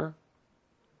disaster,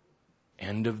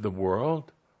 end of the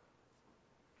world,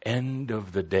 end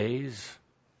of the days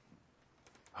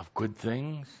of good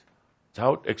things. It's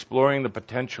out exploring the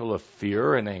potential of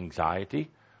fear and anxiety.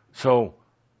 So,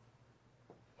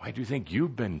 why do you think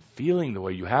you've been feeling the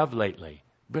way you have lately?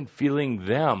 You've been feeling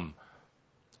them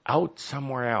out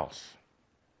somewhere else.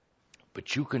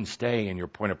 But you can stay in your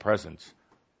point of presence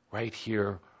right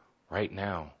here, right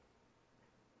now.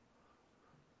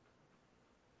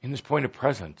 In this point of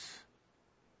presence,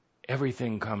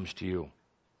 everything comes to you.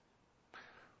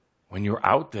 When you're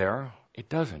out there, it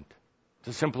doesn't. It's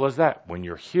as simple as that. When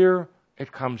you're here,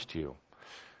 it comes to you.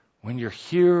 When you're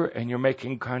here and you're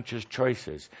making conscious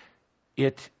choices,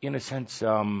 it, in a sense,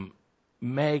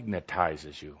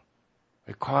 magnetizes you.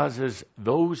 It causes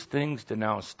those things to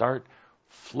now start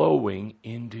flowing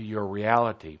into your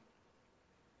reality.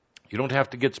 You don't have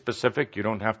to get specific. You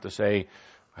don't have to say,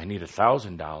 I need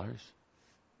 $1,000.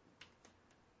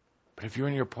 But if you're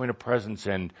in your point of presence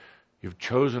and you've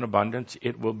chosen abundance,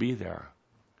 it will be there.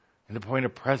 In the point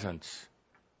of presence,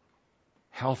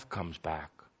 health comes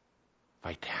back,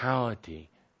 vitality,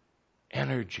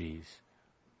 energies,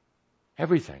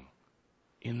 everything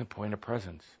in the point of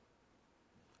presence.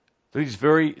 These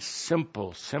very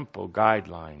simple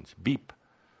guidelines. Beep.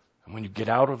 And when you get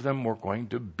out of them, we're going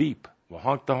to beep. We'll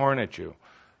honk the horn at you.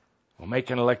 We'll make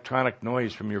an electronic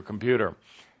noise from your computer.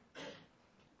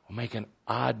 We'll make an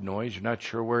odd noise. You're not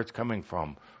sure where it's coming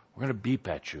from. We're going to beep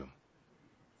at you.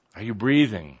 Are you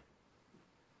breathing?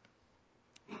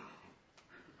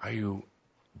 Are you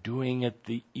doing it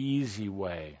the easy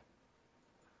way?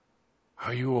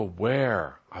 Are you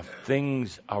aware of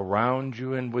things around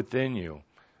you and within you?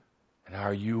 And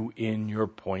are you in your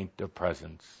point of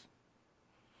presence?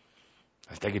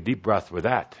 Let's take a deep breath with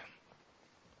that.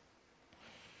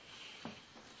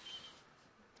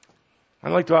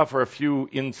 I'd like to offer a few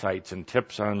insights and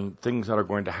tips on things that are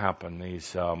going to happen,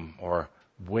 these or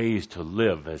ways to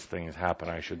live as things happen,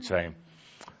 I should say.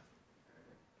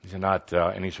 These are not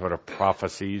any sort of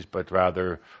prophecies, but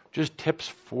rather just tips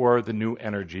for the new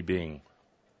energy being.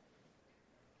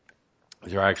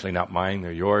 These are actually not mine,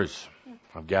 they're yours.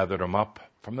 I've gathered them up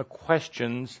from the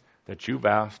questions that you've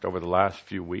asked over the last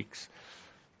few weeks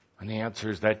and the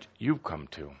answers that you've come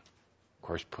to. Of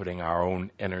course, putting our own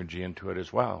energy into it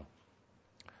as well.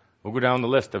 We'll go down the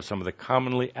list of some of the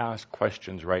commonly asked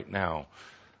questions right now.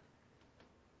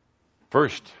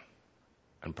 First,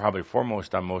 and probably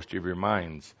foremost on most of your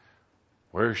minds,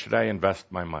 where should I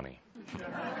invest my money?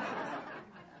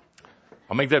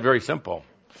 I'll make that very simple.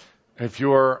 If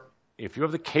you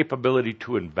have the capability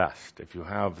to invest, if you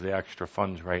have the extra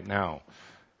funds right now,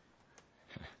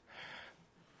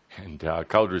 and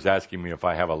Calder's asking me if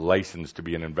I have a license to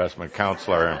be an investment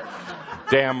counselor, and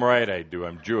damn right I do,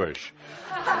 I'm Jewish.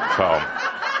 So,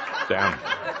 damn.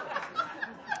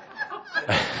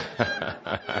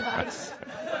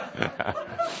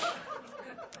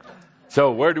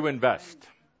 So, where to invest?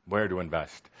 Where to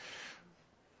invest?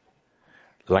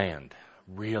 Land,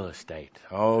 real estate.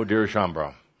 Oh, dear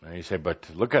Shaumbra. And you say, but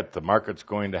look at the market's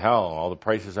going to hell. All the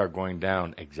prices are going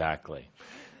down. Exactly.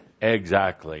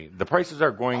 The prices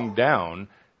are going down,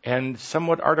 and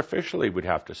somewhat artificially, we'd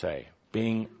have to say,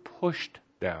 being pushed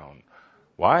down.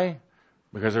 Why?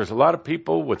 Because there's a lot of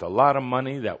people with a lot of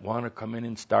money that want to come in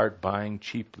and start buying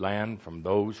cheap land from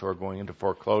those who are going into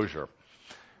foreclosure.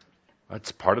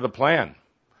 That's part of the plan.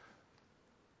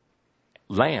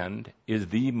 Land is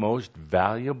the most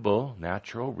valuable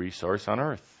natural resource on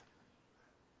Earth.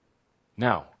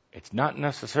 Now, it's not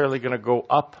necessarily going to go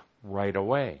up right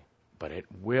away, but it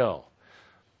will.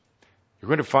 You're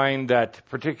going to find that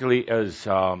particularly as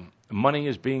money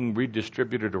is being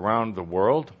redistributed around the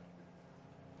world,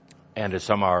 and as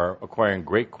some are acquiring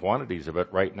great quantities of it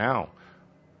right now,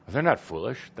 they're not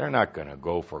foolish. They're not going to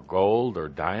go for gold or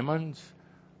diamonds.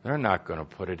 They're not going to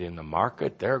put it in the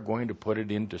market. They're going to put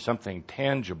it into something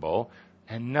tangible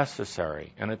and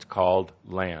necessary, and it's called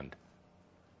land.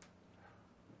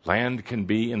 Land can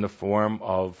be in the form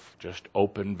of just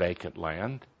open, vacant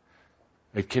land.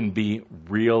 It can be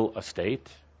real estate.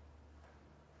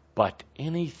 But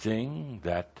anything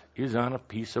that is on a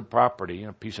piece of property,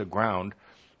 a piece of ground,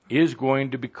 is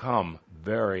going to become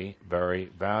very, very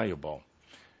valuable.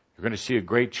 You're going to see a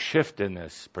great shift in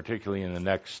this, particularly in the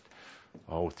next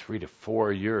 3 to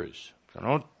 4 years. So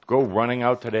don't go running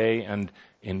out today and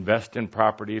invest in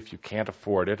property if you can't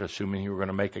afford it, assuming you're going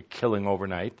to make a killing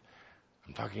overnight.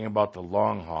 I'm talking about the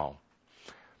long haul.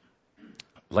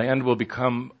 Land will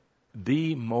become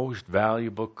the most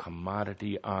valuable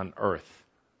commodity on earth,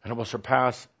 and it will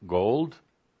surpass gold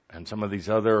and some of these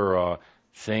other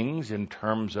things in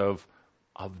terms of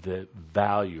the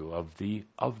value, of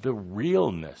the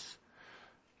realness.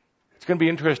 It's going to be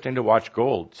interesting to watch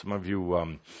gold. Some of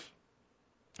you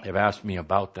have asked me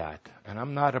about that, and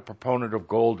I'm not a proponent of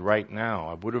gold right now.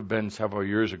 I would have been several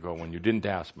years ago when you didn't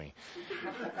ask me.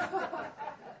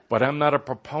 But I'm not a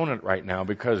proponent right now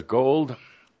because gold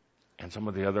and some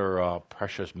of the other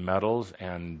precious metals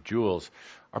and jewels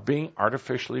are being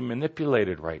artificially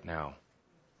manipulated right now.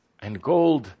 And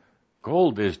gold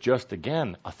is just,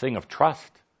 again, a thing of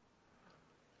trust.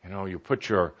 You know, you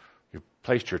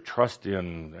placed your trust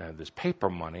in this paper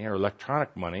money or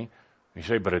electronic money. You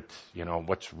say, but it's,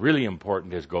 what's really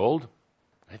important is gold.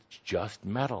 It's just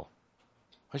metal.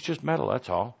 It's just metal, that's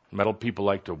all. Metal people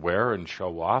like to wear and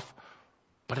show off,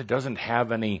 but it doesn't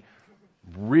have any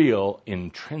real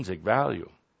intrinsic value.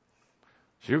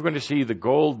 So you're going to see the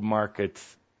gold market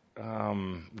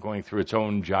going through its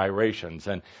own gyrations.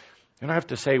 And I have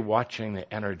to say, watching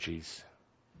the energies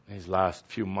these last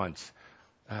few months,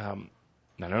 and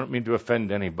I don't mean to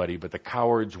offend anybody, but the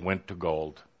cowards went to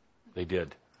gold. They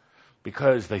did.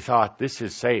 Because they thought, this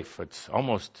is safe. It's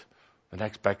almost the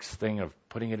next best thing of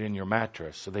putting it in your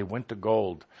mattress. So they went to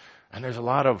gold. And there's a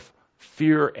lot of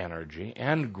fear energy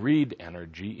and greed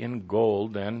energy in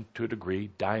gold and, to a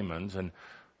degree, diamonds and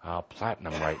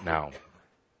platinum right now.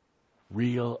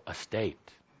 Real estate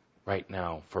right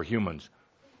now for humans.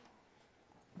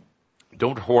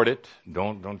 Don't hoard it.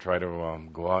 Don't try to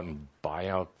go out and buy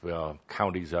out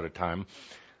counties at a time.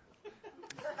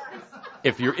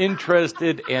 If you're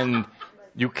interested and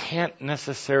you can't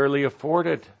necessarily afford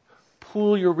it,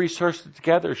 pool your resources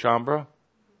together, Shaumbra.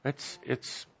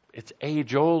 It's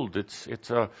age old. It's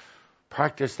a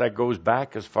practice that goes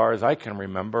back as far as I can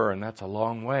remember, and that's a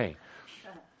long way.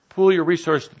 Pool your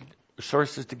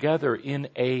resources together in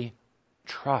a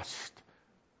trust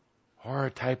or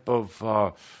a type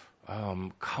of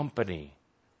company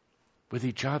with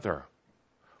each other.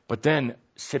 But then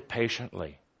sit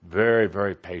patiently, very,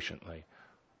 very patiently.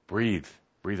 Breathe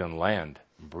on land,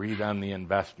 breathe on the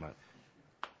investment.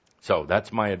 So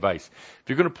that's my advice. If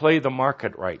you're going to play the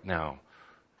market right now,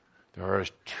 there are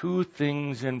two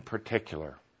things in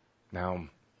particular. Now,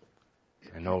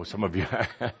 I know some of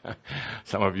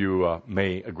you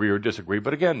may agree or disagree,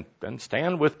 but again, then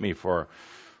stand with me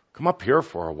come up here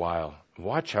for a while.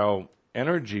 Watch how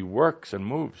energy works and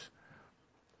moves.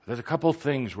 There's a couple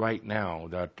things right now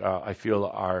that I feel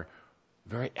are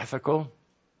very ethical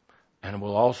and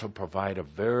will also provide a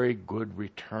very good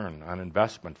return on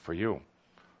investment for you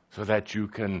so that you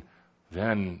can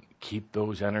then keep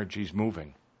those energies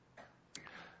moving.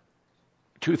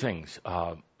 Two things.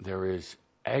 There is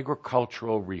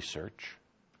agricultural research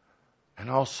and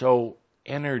also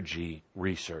energy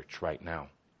research right now.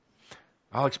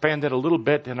 I'll expand it a little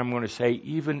bit, and I'm going to say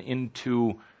even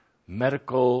into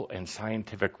medical and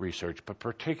scientific research, but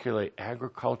particularly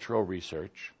agricultural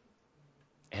research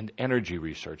and energy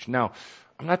research. Now,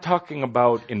 I'm not talking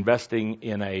about investing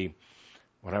in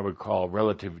what I would call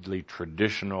relatively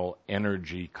traditional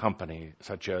energy company,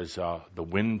 such as the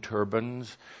wind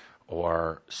turbines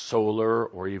or solar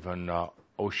or even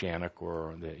oceanic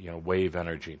or the wave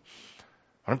energy.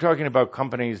 I'm talking about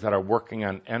companies that are working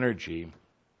on energy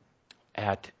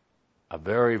at a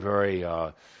very, very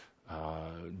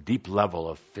deep level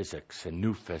of physics and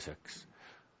new physics.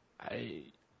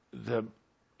 The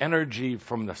energy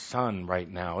from the sun right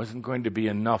now isn't going to be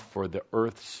enough for the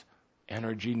Earth's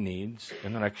energy needs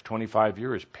in the next 25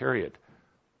 years, period.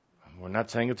 We're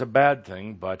not saying it's a bad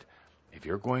thing, but if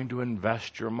you're going to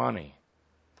invest your money,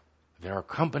 there are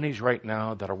companies right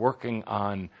now that are working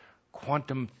on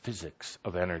quantum physics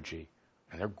of energy.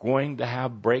 And they're going to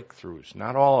have breakthroughs,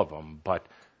 not all of them, but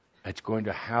it's going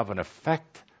to have an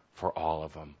effect for all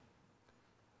of them.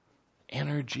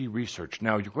 Energy research.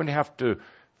 Now, you're going to have to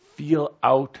feel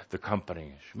out the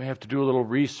companies. You may have to do a little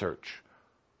research.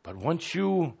 But once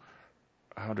you,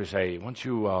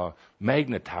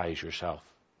 magnetize yourself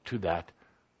to that,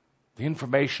 the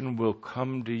information will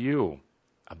come to you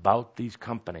about these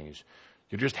companies.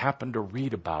 You just happen to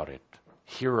read about it,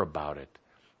 hear about it.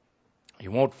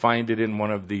 You won't find it in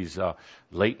one of these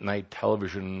late-night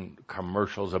television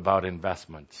commercials about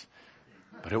investments,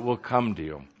 but it will come to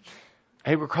you.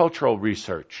 Agricultural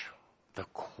research, the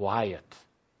quiet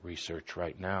research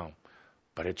right now,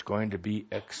 but it's going to be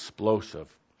explosive.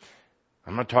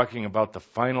 I'm not talking about the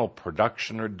final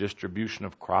production or distribution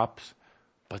of crops,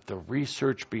 but the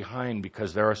research behind,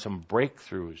 because there are some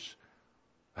breakthroughs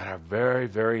that are very,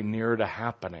 very near to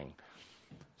happening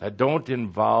that don't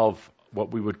involve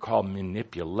what we would call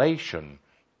manipulation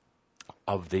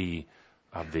of the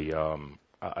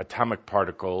atomic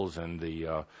particles and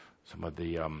some of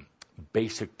the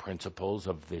basic principles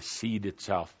of the seed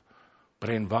itself, but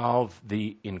involve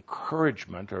the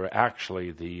encouragement, or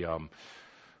actually the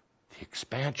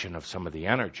expansion of some of the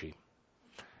energy.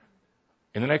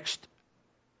 In the next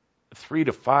 3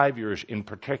 to 5 years in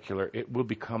particular, it will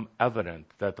become evident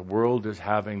that the world is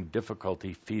having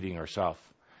difficulty feeding herself.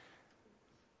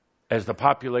 As the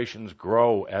populations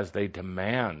grow, as they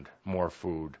demand more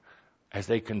food, as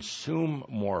they consume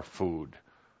more food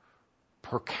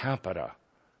per capita,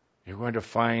 you're going to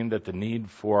find that the need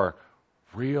for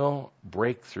real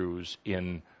breakthroughs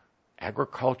in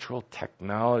agricultural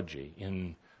technology,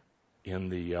 in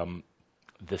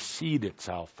the seed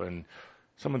itself and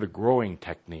some of the growing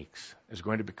techniques is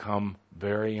going to become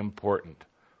very important.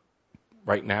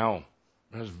 Right now,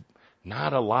 there's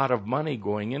not a lot of money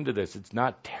going into this. It's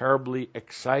not terribly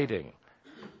exciting,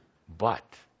 but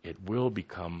it will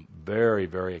become very,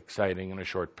 very exciting in a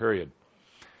short period.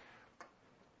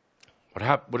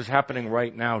 What is happening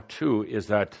right now, too, is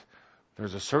that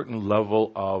there's a certain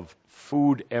level of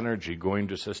food energy going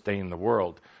to sustain the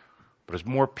world. But as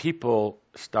more people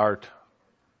start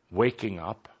waking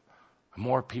up,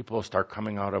 more people start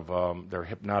coming out of their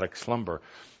hypnotic slumber,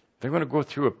 they're going to go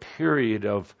through a period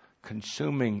of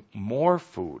consuming more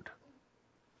food.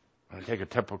 I take a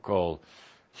typical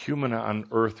human on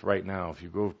Earth right now. If you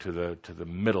go to the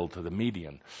middle, to the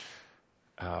median,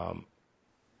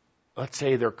 let's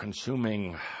say they're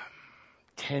consuming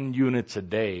 10 units a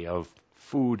day of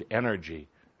food energy.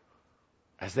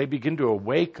 As they begin to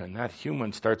awaken, that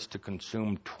human starts to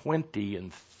consume 20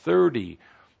 and 30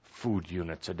 food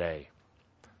units a day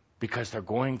because they're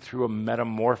going through a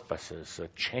metamorphosis, a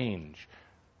change.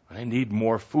 And they need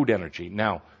more food energy.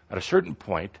 Now, at a certain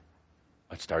point,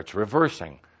 it starts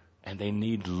reversing, and they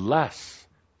need less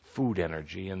food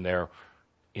energy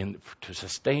to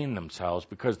sustain themselves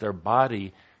because their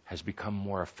body has become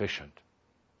more efficient.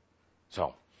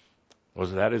 So,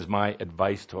 that is my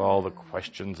advice to all the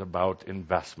questions about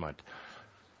investment.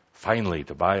 Finally,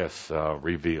 Tobias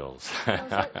reveals. Is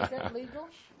that legal?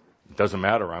 Doesn't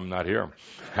matter. I'm not here.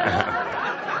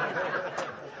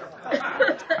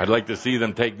 I'd like to see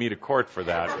them take me to court for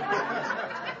that.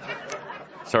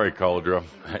 Sorry, Cauldre.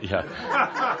 Yeah.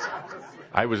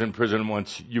 I was in prison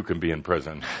once. You can be in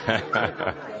prison.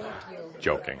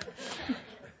 Joking.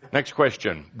 Next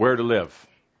question. Where to live?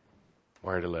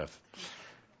 Where to live?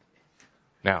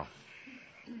 Now,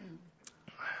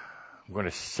 I'm going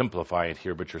to simplify it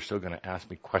here, but you're still going to ask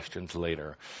me questions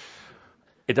later.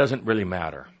 It doesn't really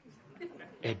matter.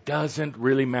 It doesn't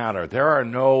really matter. There are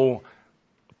no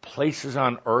places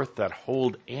on Earth that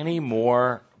hold any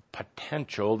more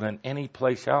potential than any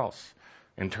place else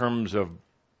in terms of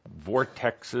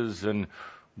vortexes and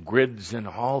grids and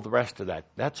all the rest of that.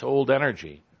 That's old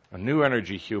energy. A new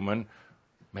energy human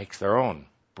makes their own,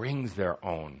 brings their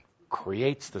own,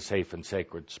 creates the safe and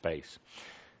sacred space.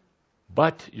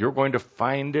 But you're going to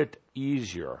find it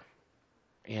easier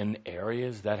in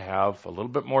areas that have a little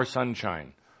bit more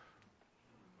sunshine.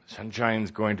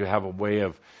 Sunshine's going to have a way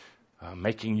of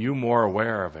making you more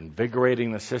aware of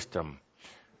invigorating the system.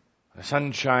 The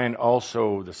sun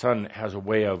has a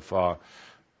way of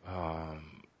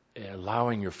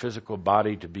allowing your physical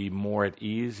body to be more at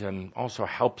ease and also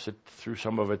helps it through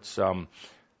some of its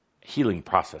healing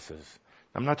processes.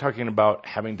 I'm not talking about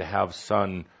having to have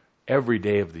sun every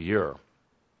day of the year.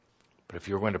 But if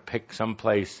you're going to pick some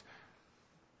place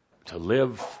to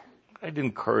live, I'd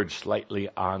encourage slightly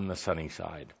on the sunny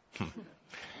side.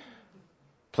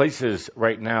 Places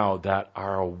right now that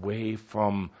are away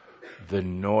from the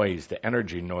noise, the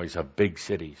energy noise of big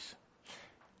cities.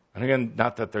 And again,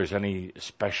 not that there's any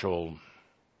special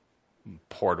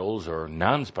portals or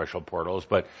non-special portals,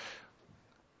 but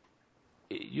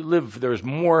there's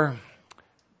more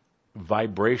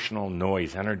vibrational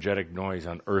noise, energetic noise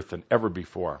on Earth than ever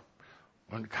before.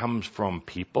 When it comes from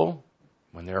people,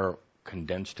 when they're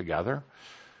condensed together,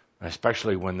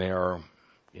 especially when they are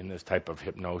in this type of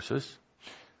hypnosis,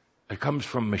 it comes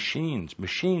from machines.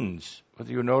 Machines,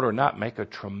 whether you know it or not, make a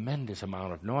tremendous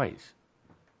amount of noise.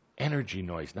 Energy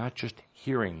noise, not just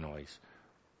hearing noise.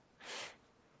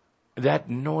 That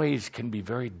noise can be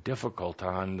very difficult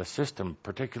on the system,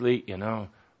 particularly in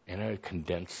a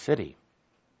condensed city.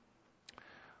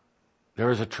 There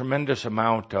is a tremendous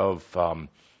amount of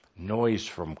noise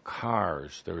from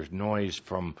cars. There is noise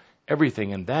from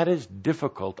everything, and that is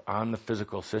difficult on the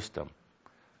physical system.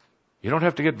 You don't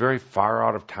have to get very far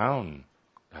out of town,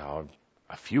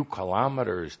 a few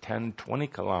kilometers, 10, 20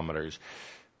 kilometers.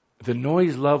 The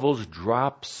noise levels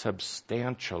drop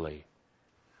substantially.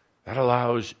 That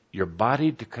allows your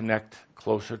body to connect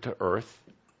closer to Earth,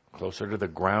 closer to the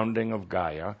grounding of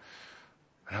Gaia,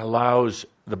 and allows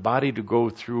the body to go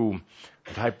through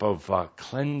a type of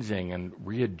cleansing and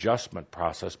readjustment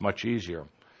process much easier.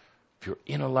 If you're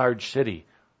in a large city,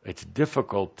 it's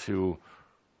difficult to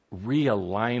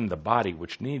realign the body,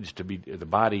 which needs to be the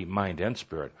body, mind, and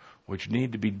spirit, which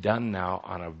need to be done now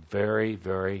on a very,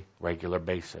 very regular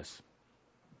basis.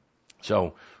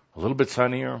 So a little bit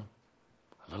sunnier,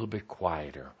 a little bit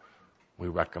quieter, we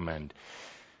recommend.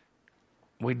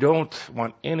 We don't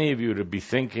want any of you to be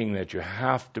thinking that you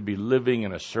have to be living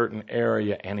in a certain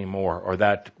area anymore, or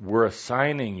that we're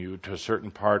assigning you to a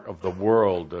certain part of the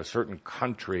world, a certain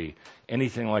country,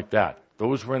 anything like that.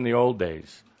 Those were in the old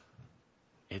days.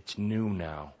 It's new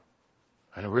now.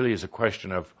 And it really is a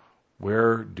question of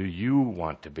where do you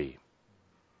want to be?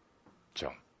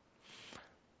 So,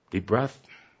 deep breath.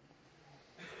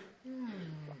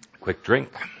 Quick drink.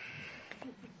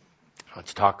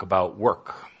 Let's talk about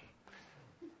work.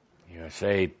 You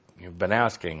say, you've been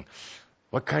asking,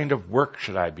 what kind of work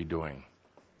should I be doing?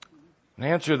 And the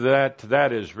answer to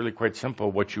that is really quite simple,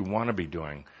 what you want to be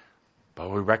doing. But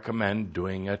we recommend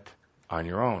doing it on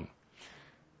your own.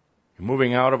 You're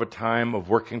moving out of a time of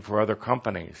working for other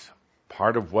companies.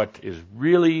 Part of what is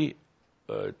really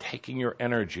taking your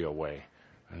energy away,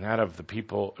 and that of the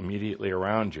people immediately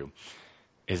around you,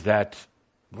 is that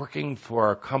working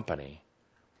for a company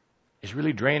is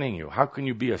really draining you. How can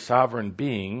you be a sovereign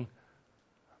being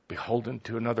beholden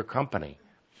to another company?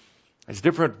 It's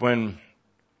different when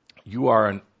you are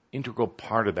an integral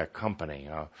part of that company,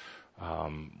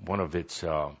 one of its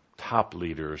top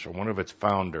leaders or one of its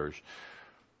founders.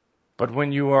 But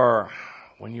when you're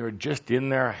just in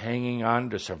there hanging on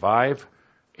to survive,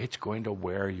 it's going to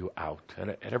wear you out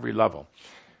at every level.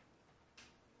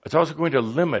 It's also going to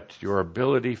limit your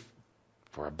ability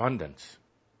for abundance.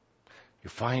 You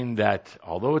find that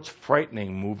although it's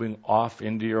frightening moving off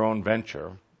into your own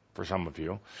venture, for some of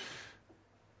you,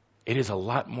 it is a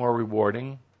lot more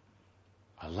rewarding,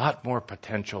 a lot more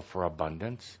potential for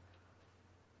abundance,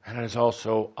 and it is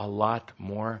also a lot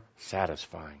more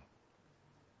satisfying.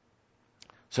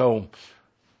 So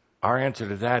our answer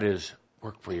to that is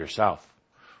work for yourself.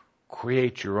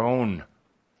 Create your own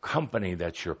company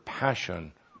that's your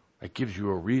passion, that gives you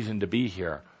a reason to be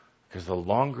here. Because the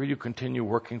longer you continue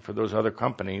working for those other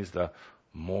companies, the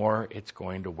more it's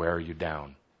going to wear you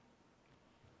down.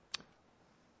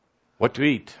 What to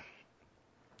eat?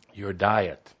 Your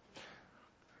diet.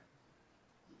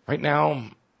 Right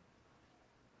now,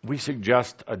 we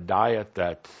suggest a diet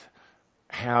that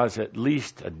has at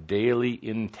least a daily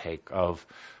intake of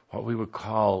what we would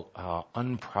call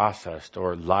unprocessed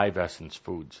or live essence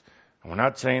foods. And we're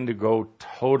not saying to go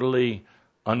totally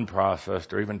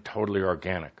unprocessed or even totally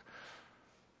organic.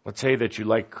 Let's say that you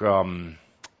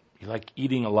like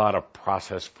eating a lot of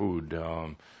processed food.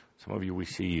 Some of you we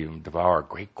see devour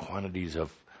great quantities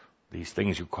of these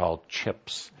things you call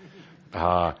chips,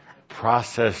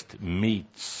 processed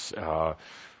meats,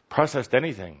 processed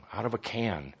anything out of a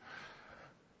can.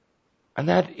 And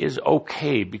that is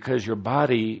okay because your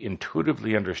body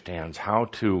intuitively understands how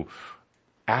to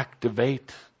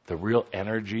activate the real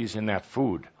energies in that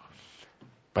food.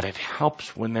 But it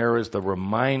helps when there is the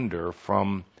reminder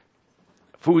from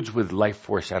foods with life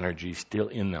force energy still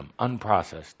in them,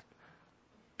 unprocessed,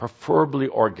 preferably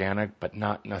organic, but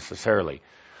not necessarily.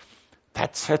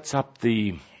 That sets up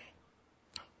the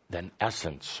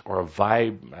essence or a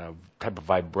type of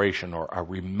vibration or a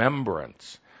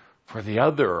remembrance for the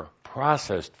other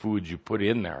processed foods you put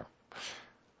in there.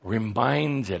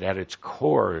 Reminds it at its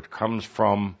core, it comes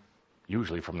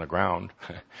usually from the ground,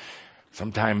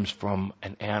 sometimes from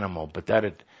an animal, but that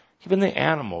it Even the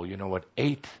animal, it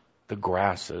ate the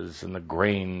grasses and the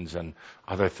grains and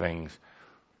other things.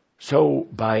 So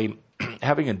by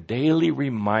having a daily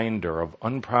reminder of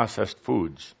unprocessed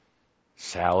foods,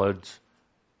 salads,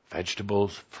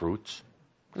 vegetables, fruits,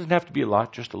 doesn't have to be a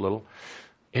lot, just a little.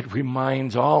 It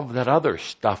reminds all of that other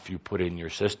stuff you put in your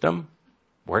system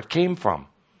where it came from.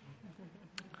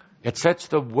 It sets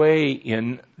the way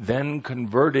in then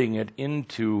converting it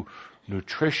into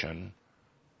nutrition,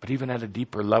 but even at a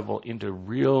deeper level into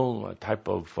real type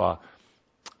of,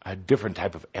 a different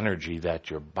type of energy that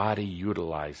your body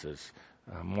utilizes,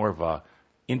 more of a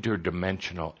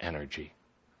interdimensional energy.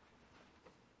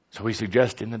 So we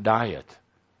suggest in the diet,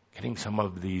 getting some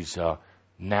of these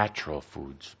natural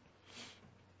foods.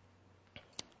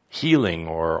 Healing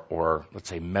or let's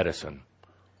say medicine.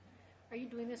 Are you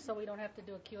doing this so we don't have to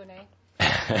do a Q&A?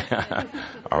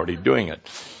 Already doing it.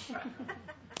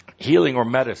 Healing or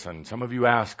medicine. Some of you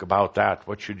ask about that.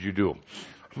 What should you do?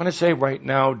 I'm going to say right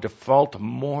now, default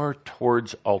more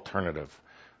towards alternative,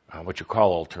 what you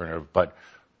call alternative, but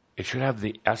it should have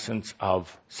the essence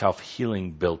of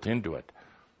self-healing built into it.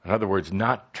 In other words,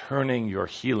 not turning your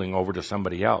healing over to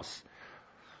somebody else.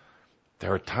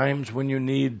 There are times when you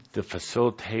need the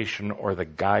facilitation or the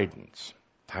guidance,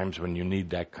 times when you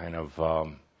need that kind of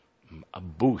a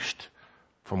boost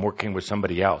from working with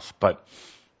somebody else. But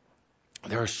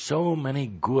there are so many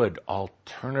good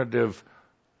alternative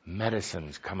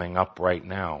medicines coming up right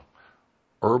now.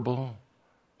 Herbal,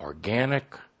 organic,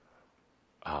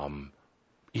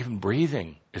 even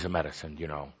breathing is a medicine,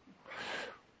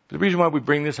 The reason why we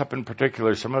bring this up in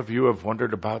particular, some of you have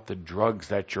wondered about the drugs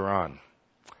that you're on.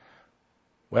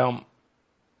 Well,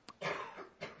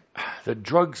 the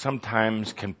drugs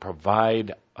sometimes can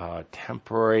provide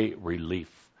temporary relief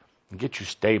and get you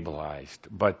stabilized.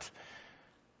 But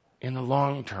in the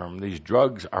long term, these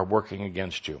drugs are working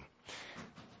against you.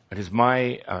 It is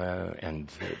my and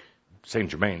St.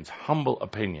 Germain's humble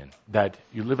opinion that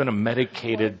you live in a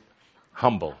medicated,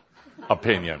 humble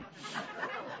opinion,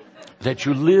 that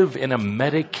you live in a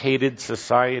medicated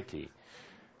society.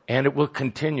 And it will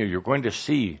continue. You're going to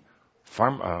see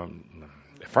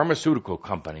pharmaceutical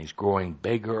companies growing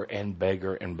bigger and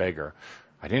bigger and bigger.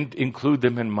 I didn't include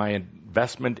them in my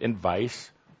investment advice,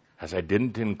 as I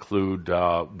didn't include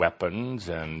weapons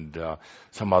and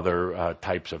some other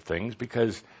types of things,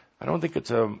 because I don't think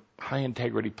it's a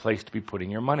high-integrity place to be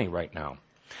putting your money right now.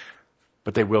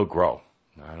 But they will grow.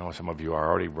 I know some of you are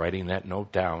already writing that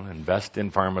note down. Invest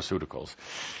in pharmaceuticals.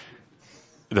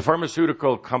 The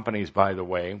pharmaceutical companies, by the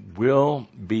way, will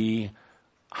be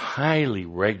highly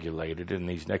regulated in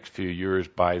these next few years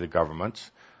by the governments,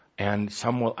 and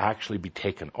some will actually be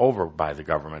taken over by the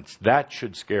governments. That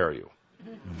should scare you.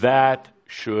 That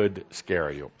should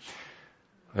scare you.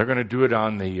 They're going to do it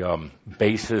on the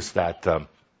basis that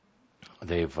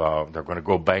they're going to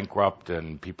go bankrupt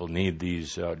and people need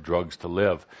these drugs to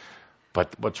live.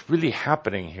 But what's really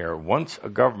happening here, once a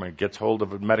government gets hold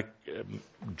of a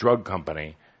drug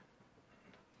company,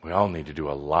 we all need to do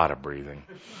a lot of breathing.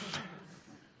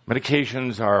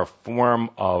 Medications are a form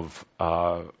of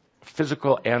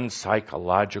physical and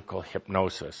psychological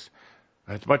hypnosis.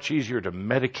 And it's much easier to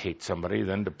medicate somebody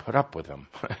than to put up with them.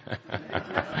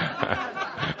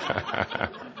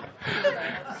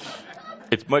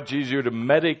 It's much easier to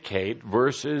medicate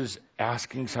versus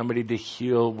asking somebody to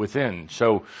heal within.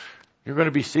 So you're going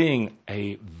to be seeing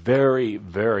a very,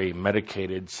 very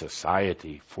medicated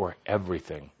society for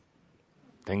everything.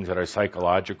 Things that are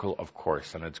psychological, of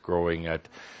course, and it's growing at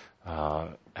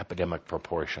epidemic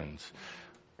proportions.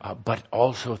 But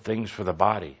also things for the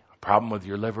body. A problem with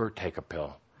your liver, take a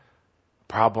pill. A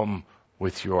problem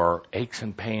with your aches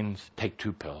and pains, take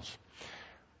 2 pills.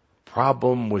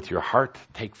 Problem with your heart,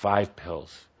 take 5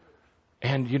 pills.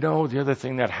 And the other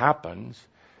thing that happens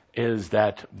is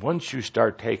that once you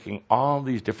start taking all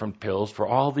these different pills for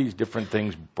all these different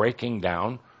things breaking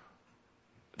down,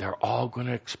 they're all going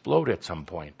to explode at some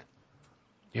point.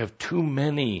 You have too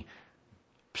many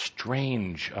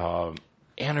strange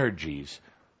energies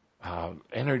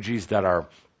that are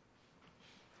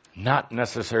not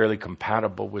necessarily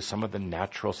compatible with some of the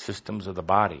natural systems of the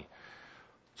body.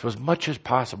 So as much as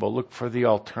possible, look for the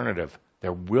alternative.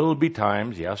 There will be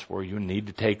times, yes, where you need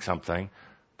to take something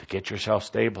to get yourself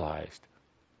stabilized.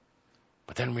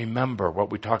 But then remember what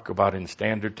we talk about in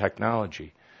standard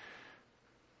technology.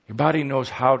 Your body knows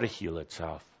how to heal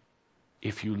itself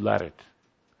if you let it.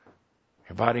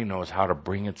 Your body knows how to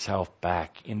bring itself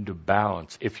back into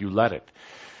balance if you let it.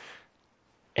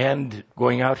 And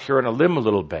going out here on a limb a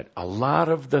little bit, a lot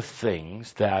of the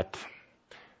things that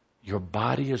your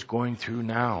body is going through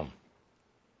now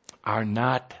are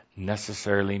not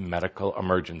necessarily medical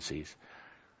emergencies.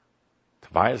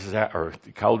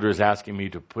 Calder is asking me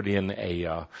to put in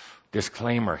a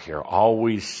disclaimer here.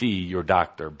 Always see your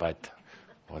doctor, but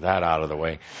with that out of the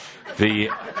way,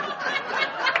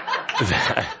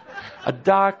 a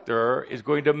doctor is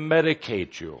going to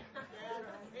medicate you.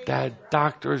 That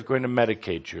doctor is going to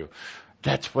medicate you.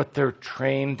 That's what they're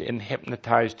trained and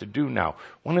hypnotized to do now.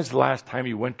 When is the last time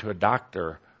you went to a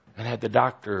doctor and had the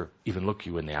doctor even look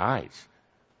you in the eyes?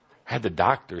 Had the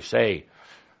doctor say,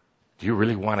 do you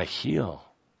really want to heal?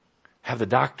 Have the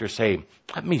doctor say,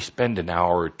 let me spend an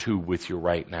hour or two with you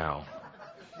right now.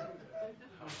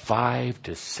 5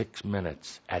 to 6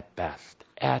 minutes at best.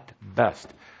 At best.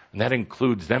 And that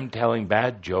includes them telling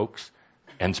bad jokes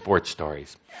and sports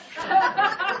stories.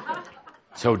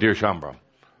 So, dear Shaumbra,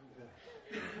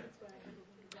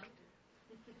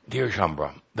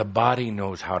 the body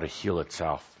knows how to heal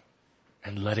itself,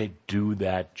 and let it do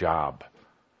that job.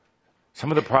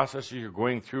 Some of the processes you're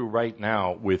going through right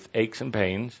now with aches and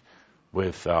pains,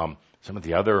 with some of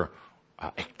the other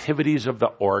activities of the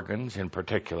organs in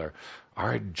particular,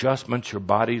 are adjustments your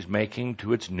body's making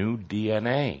to its new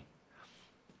DNA.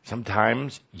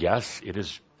 Sometimes, yes, it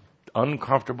is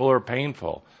uncomfortable or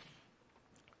painful.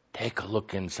 Take a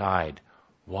look inside.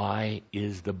 Why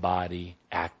is the body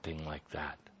acting like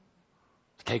that?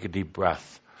 Take a deep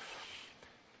breath.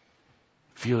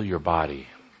 Feel your body.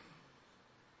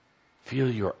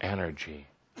 Feel your energy.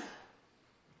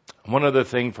 One other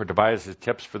thing for Tobias'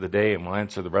 tips for the day, and we'll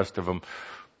answer the rest of them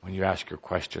when you ask your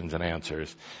questions and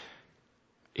answers,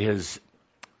 is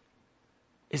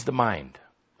the mind.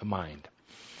 The mind.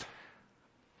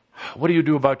 What do you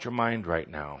do about your mind right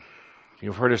now?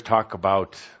 You've heard us talk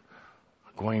about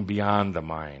going beyond the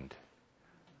mind.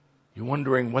 You're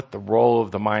wondering what the role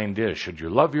of the mind is. Should you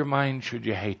love your mind? Should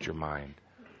you hate your mind?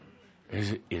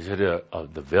 Is it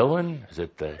the villain? Is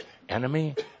it the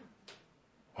enemy?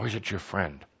 Or is it your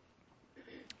friend?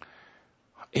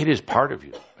 It is part of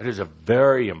you. It is a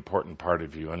very important part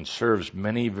of you and serves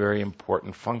many very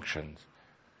important functions.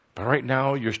 But right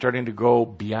now, you're starting to go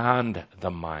beyond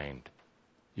the mind.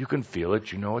 You can feel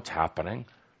it. You know it's happening.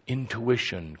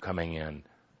 Intuition coming in.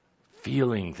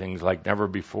 Feeling things like never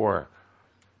before.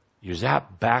 You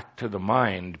zap back to the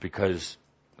mind because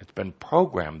it's been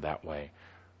programmed that way.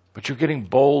 But you're getting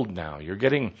bold now. You're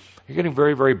getting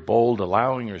very, very bold,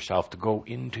 allowing yourself to go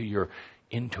into your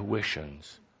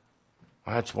intuitions.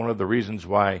 Well, that's one of the reasons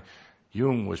why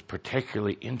Jung was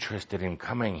particularly interested in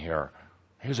coming here.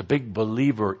 He was a big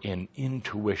believer in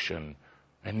intuition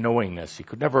and knowingness. He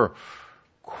could never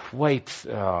quite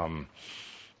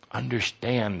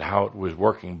understand how it was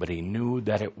working, but he knew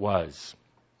that it was.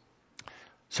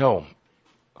 So,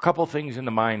 a couple things in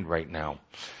the mind right now.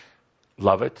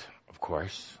 Love it, of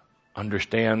course.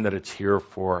 Understand that it's here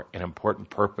for an important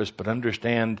purpose, but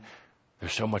understand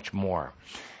there's so much more.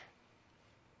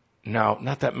 Now,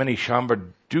 not that many Shaumbra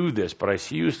do this, but I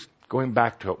see you going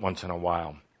back to it once in a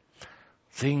while.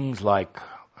 Things like,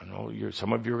 I know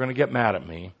some of you are going to get mad at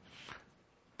me,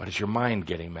 but it's your mind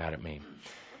getting mad at me.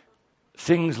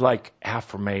 Things like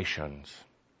affirmations,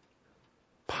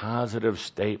 positive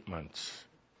statements,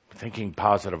 thinking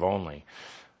positive only.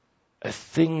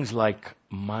 Things like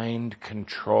mind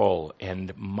control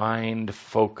and mind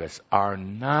focus are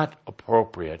not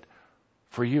appropriate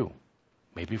for you.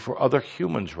 Maybe for other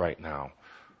humans right now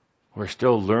who are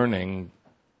still learning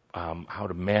how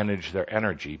to manage their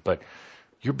energy, but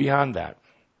you're beyond that.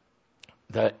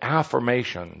 The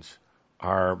affirmations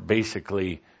are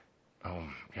basically,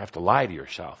 you have to lie to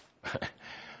yourself.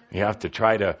 You have to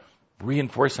try to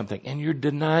reinforce something, and you're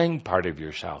denying part of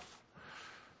yourself.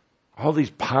 All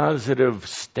these positive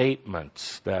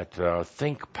statements that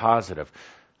think positive,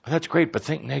 that's great, but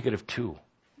think negative too.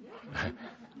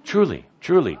 Truly.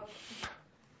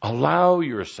 Allow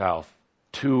yourself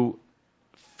to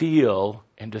feel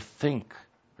and to think,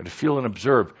 or to feel and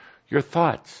observe your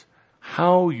thoughts,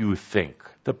 how you think,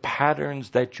 the patterns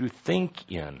that you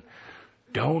think in.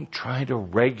 Don't try to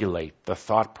regulate the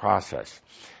thought process.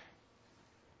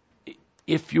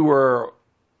 If you are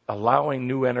allowing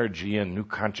new energy and new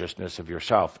consciousness of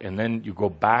yourself, and then you go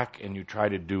back and you try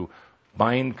to do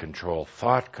mind control,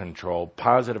 thought control,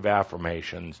 positive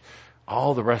affirmations,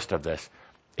 all the rest of this,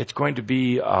 it's going to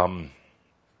be, it's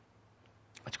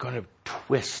going to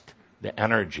twist the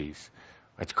energies.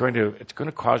 It's going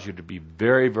to cause you to be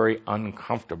very, very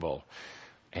uncomfortable,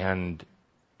 and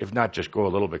if not, just go a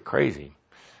little bit crazy.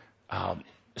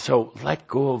 So let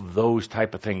go of those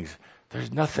type of things.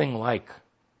 There's nothing like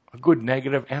a good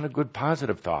negative and a good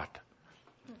positive thought.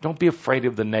 Don't be afraid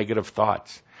of the negative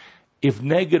thoughts. If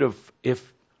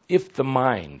the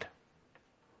mind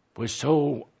was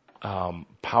so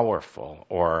powerful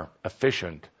or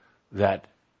efficient that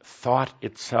thought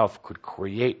itself could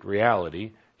create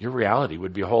reality, your reality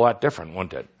would be a whole lot different,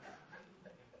 wouldn't it?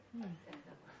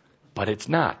 But it's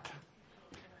not.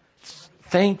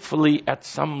 Thankfully, at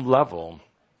some level,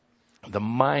 the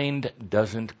mind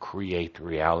doesn't create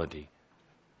reality.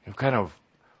 You've kind of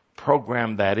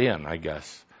programmed that in, I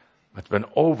guess. It's been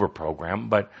over-programmed,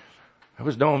 but it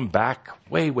was known back,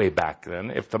 way back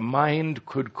then, if the mind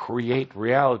could create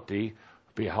reality, it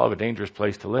would be a hell of a dangerous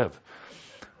place to live.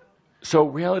 So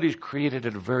reality is created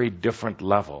at a very different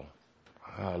level,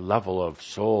 a level of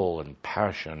soul and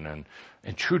passion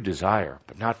and true desire,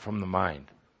 but not from the mind.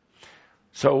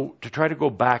 So to try to go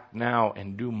back now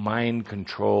and do mind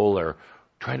control or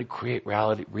trying to create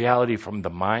reality from the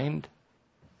mind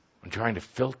and trying to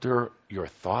filter your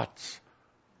thoughts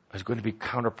is going to be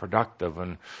counterproductive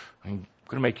and going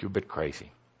to make you a bit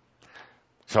crazy.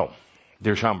 So,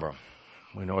 dear Shaumbra,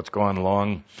 we know it's gone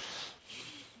long.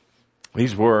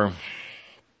 These were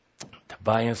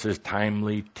Tobias's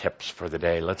timely tips for the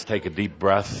day. Let's take a deep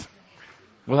breath.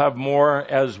 We'll have more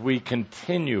as we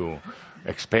continue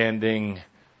expanding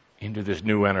into this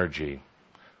new energy.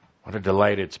 What a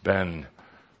delight it's been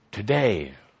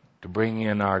today to bring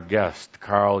in our guest,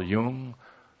 Carl Jung,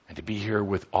 and to be here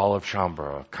with all of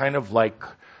Shaumbra, kind of like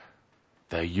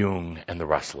the Jung and the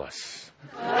Restless.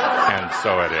 And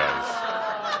so it is.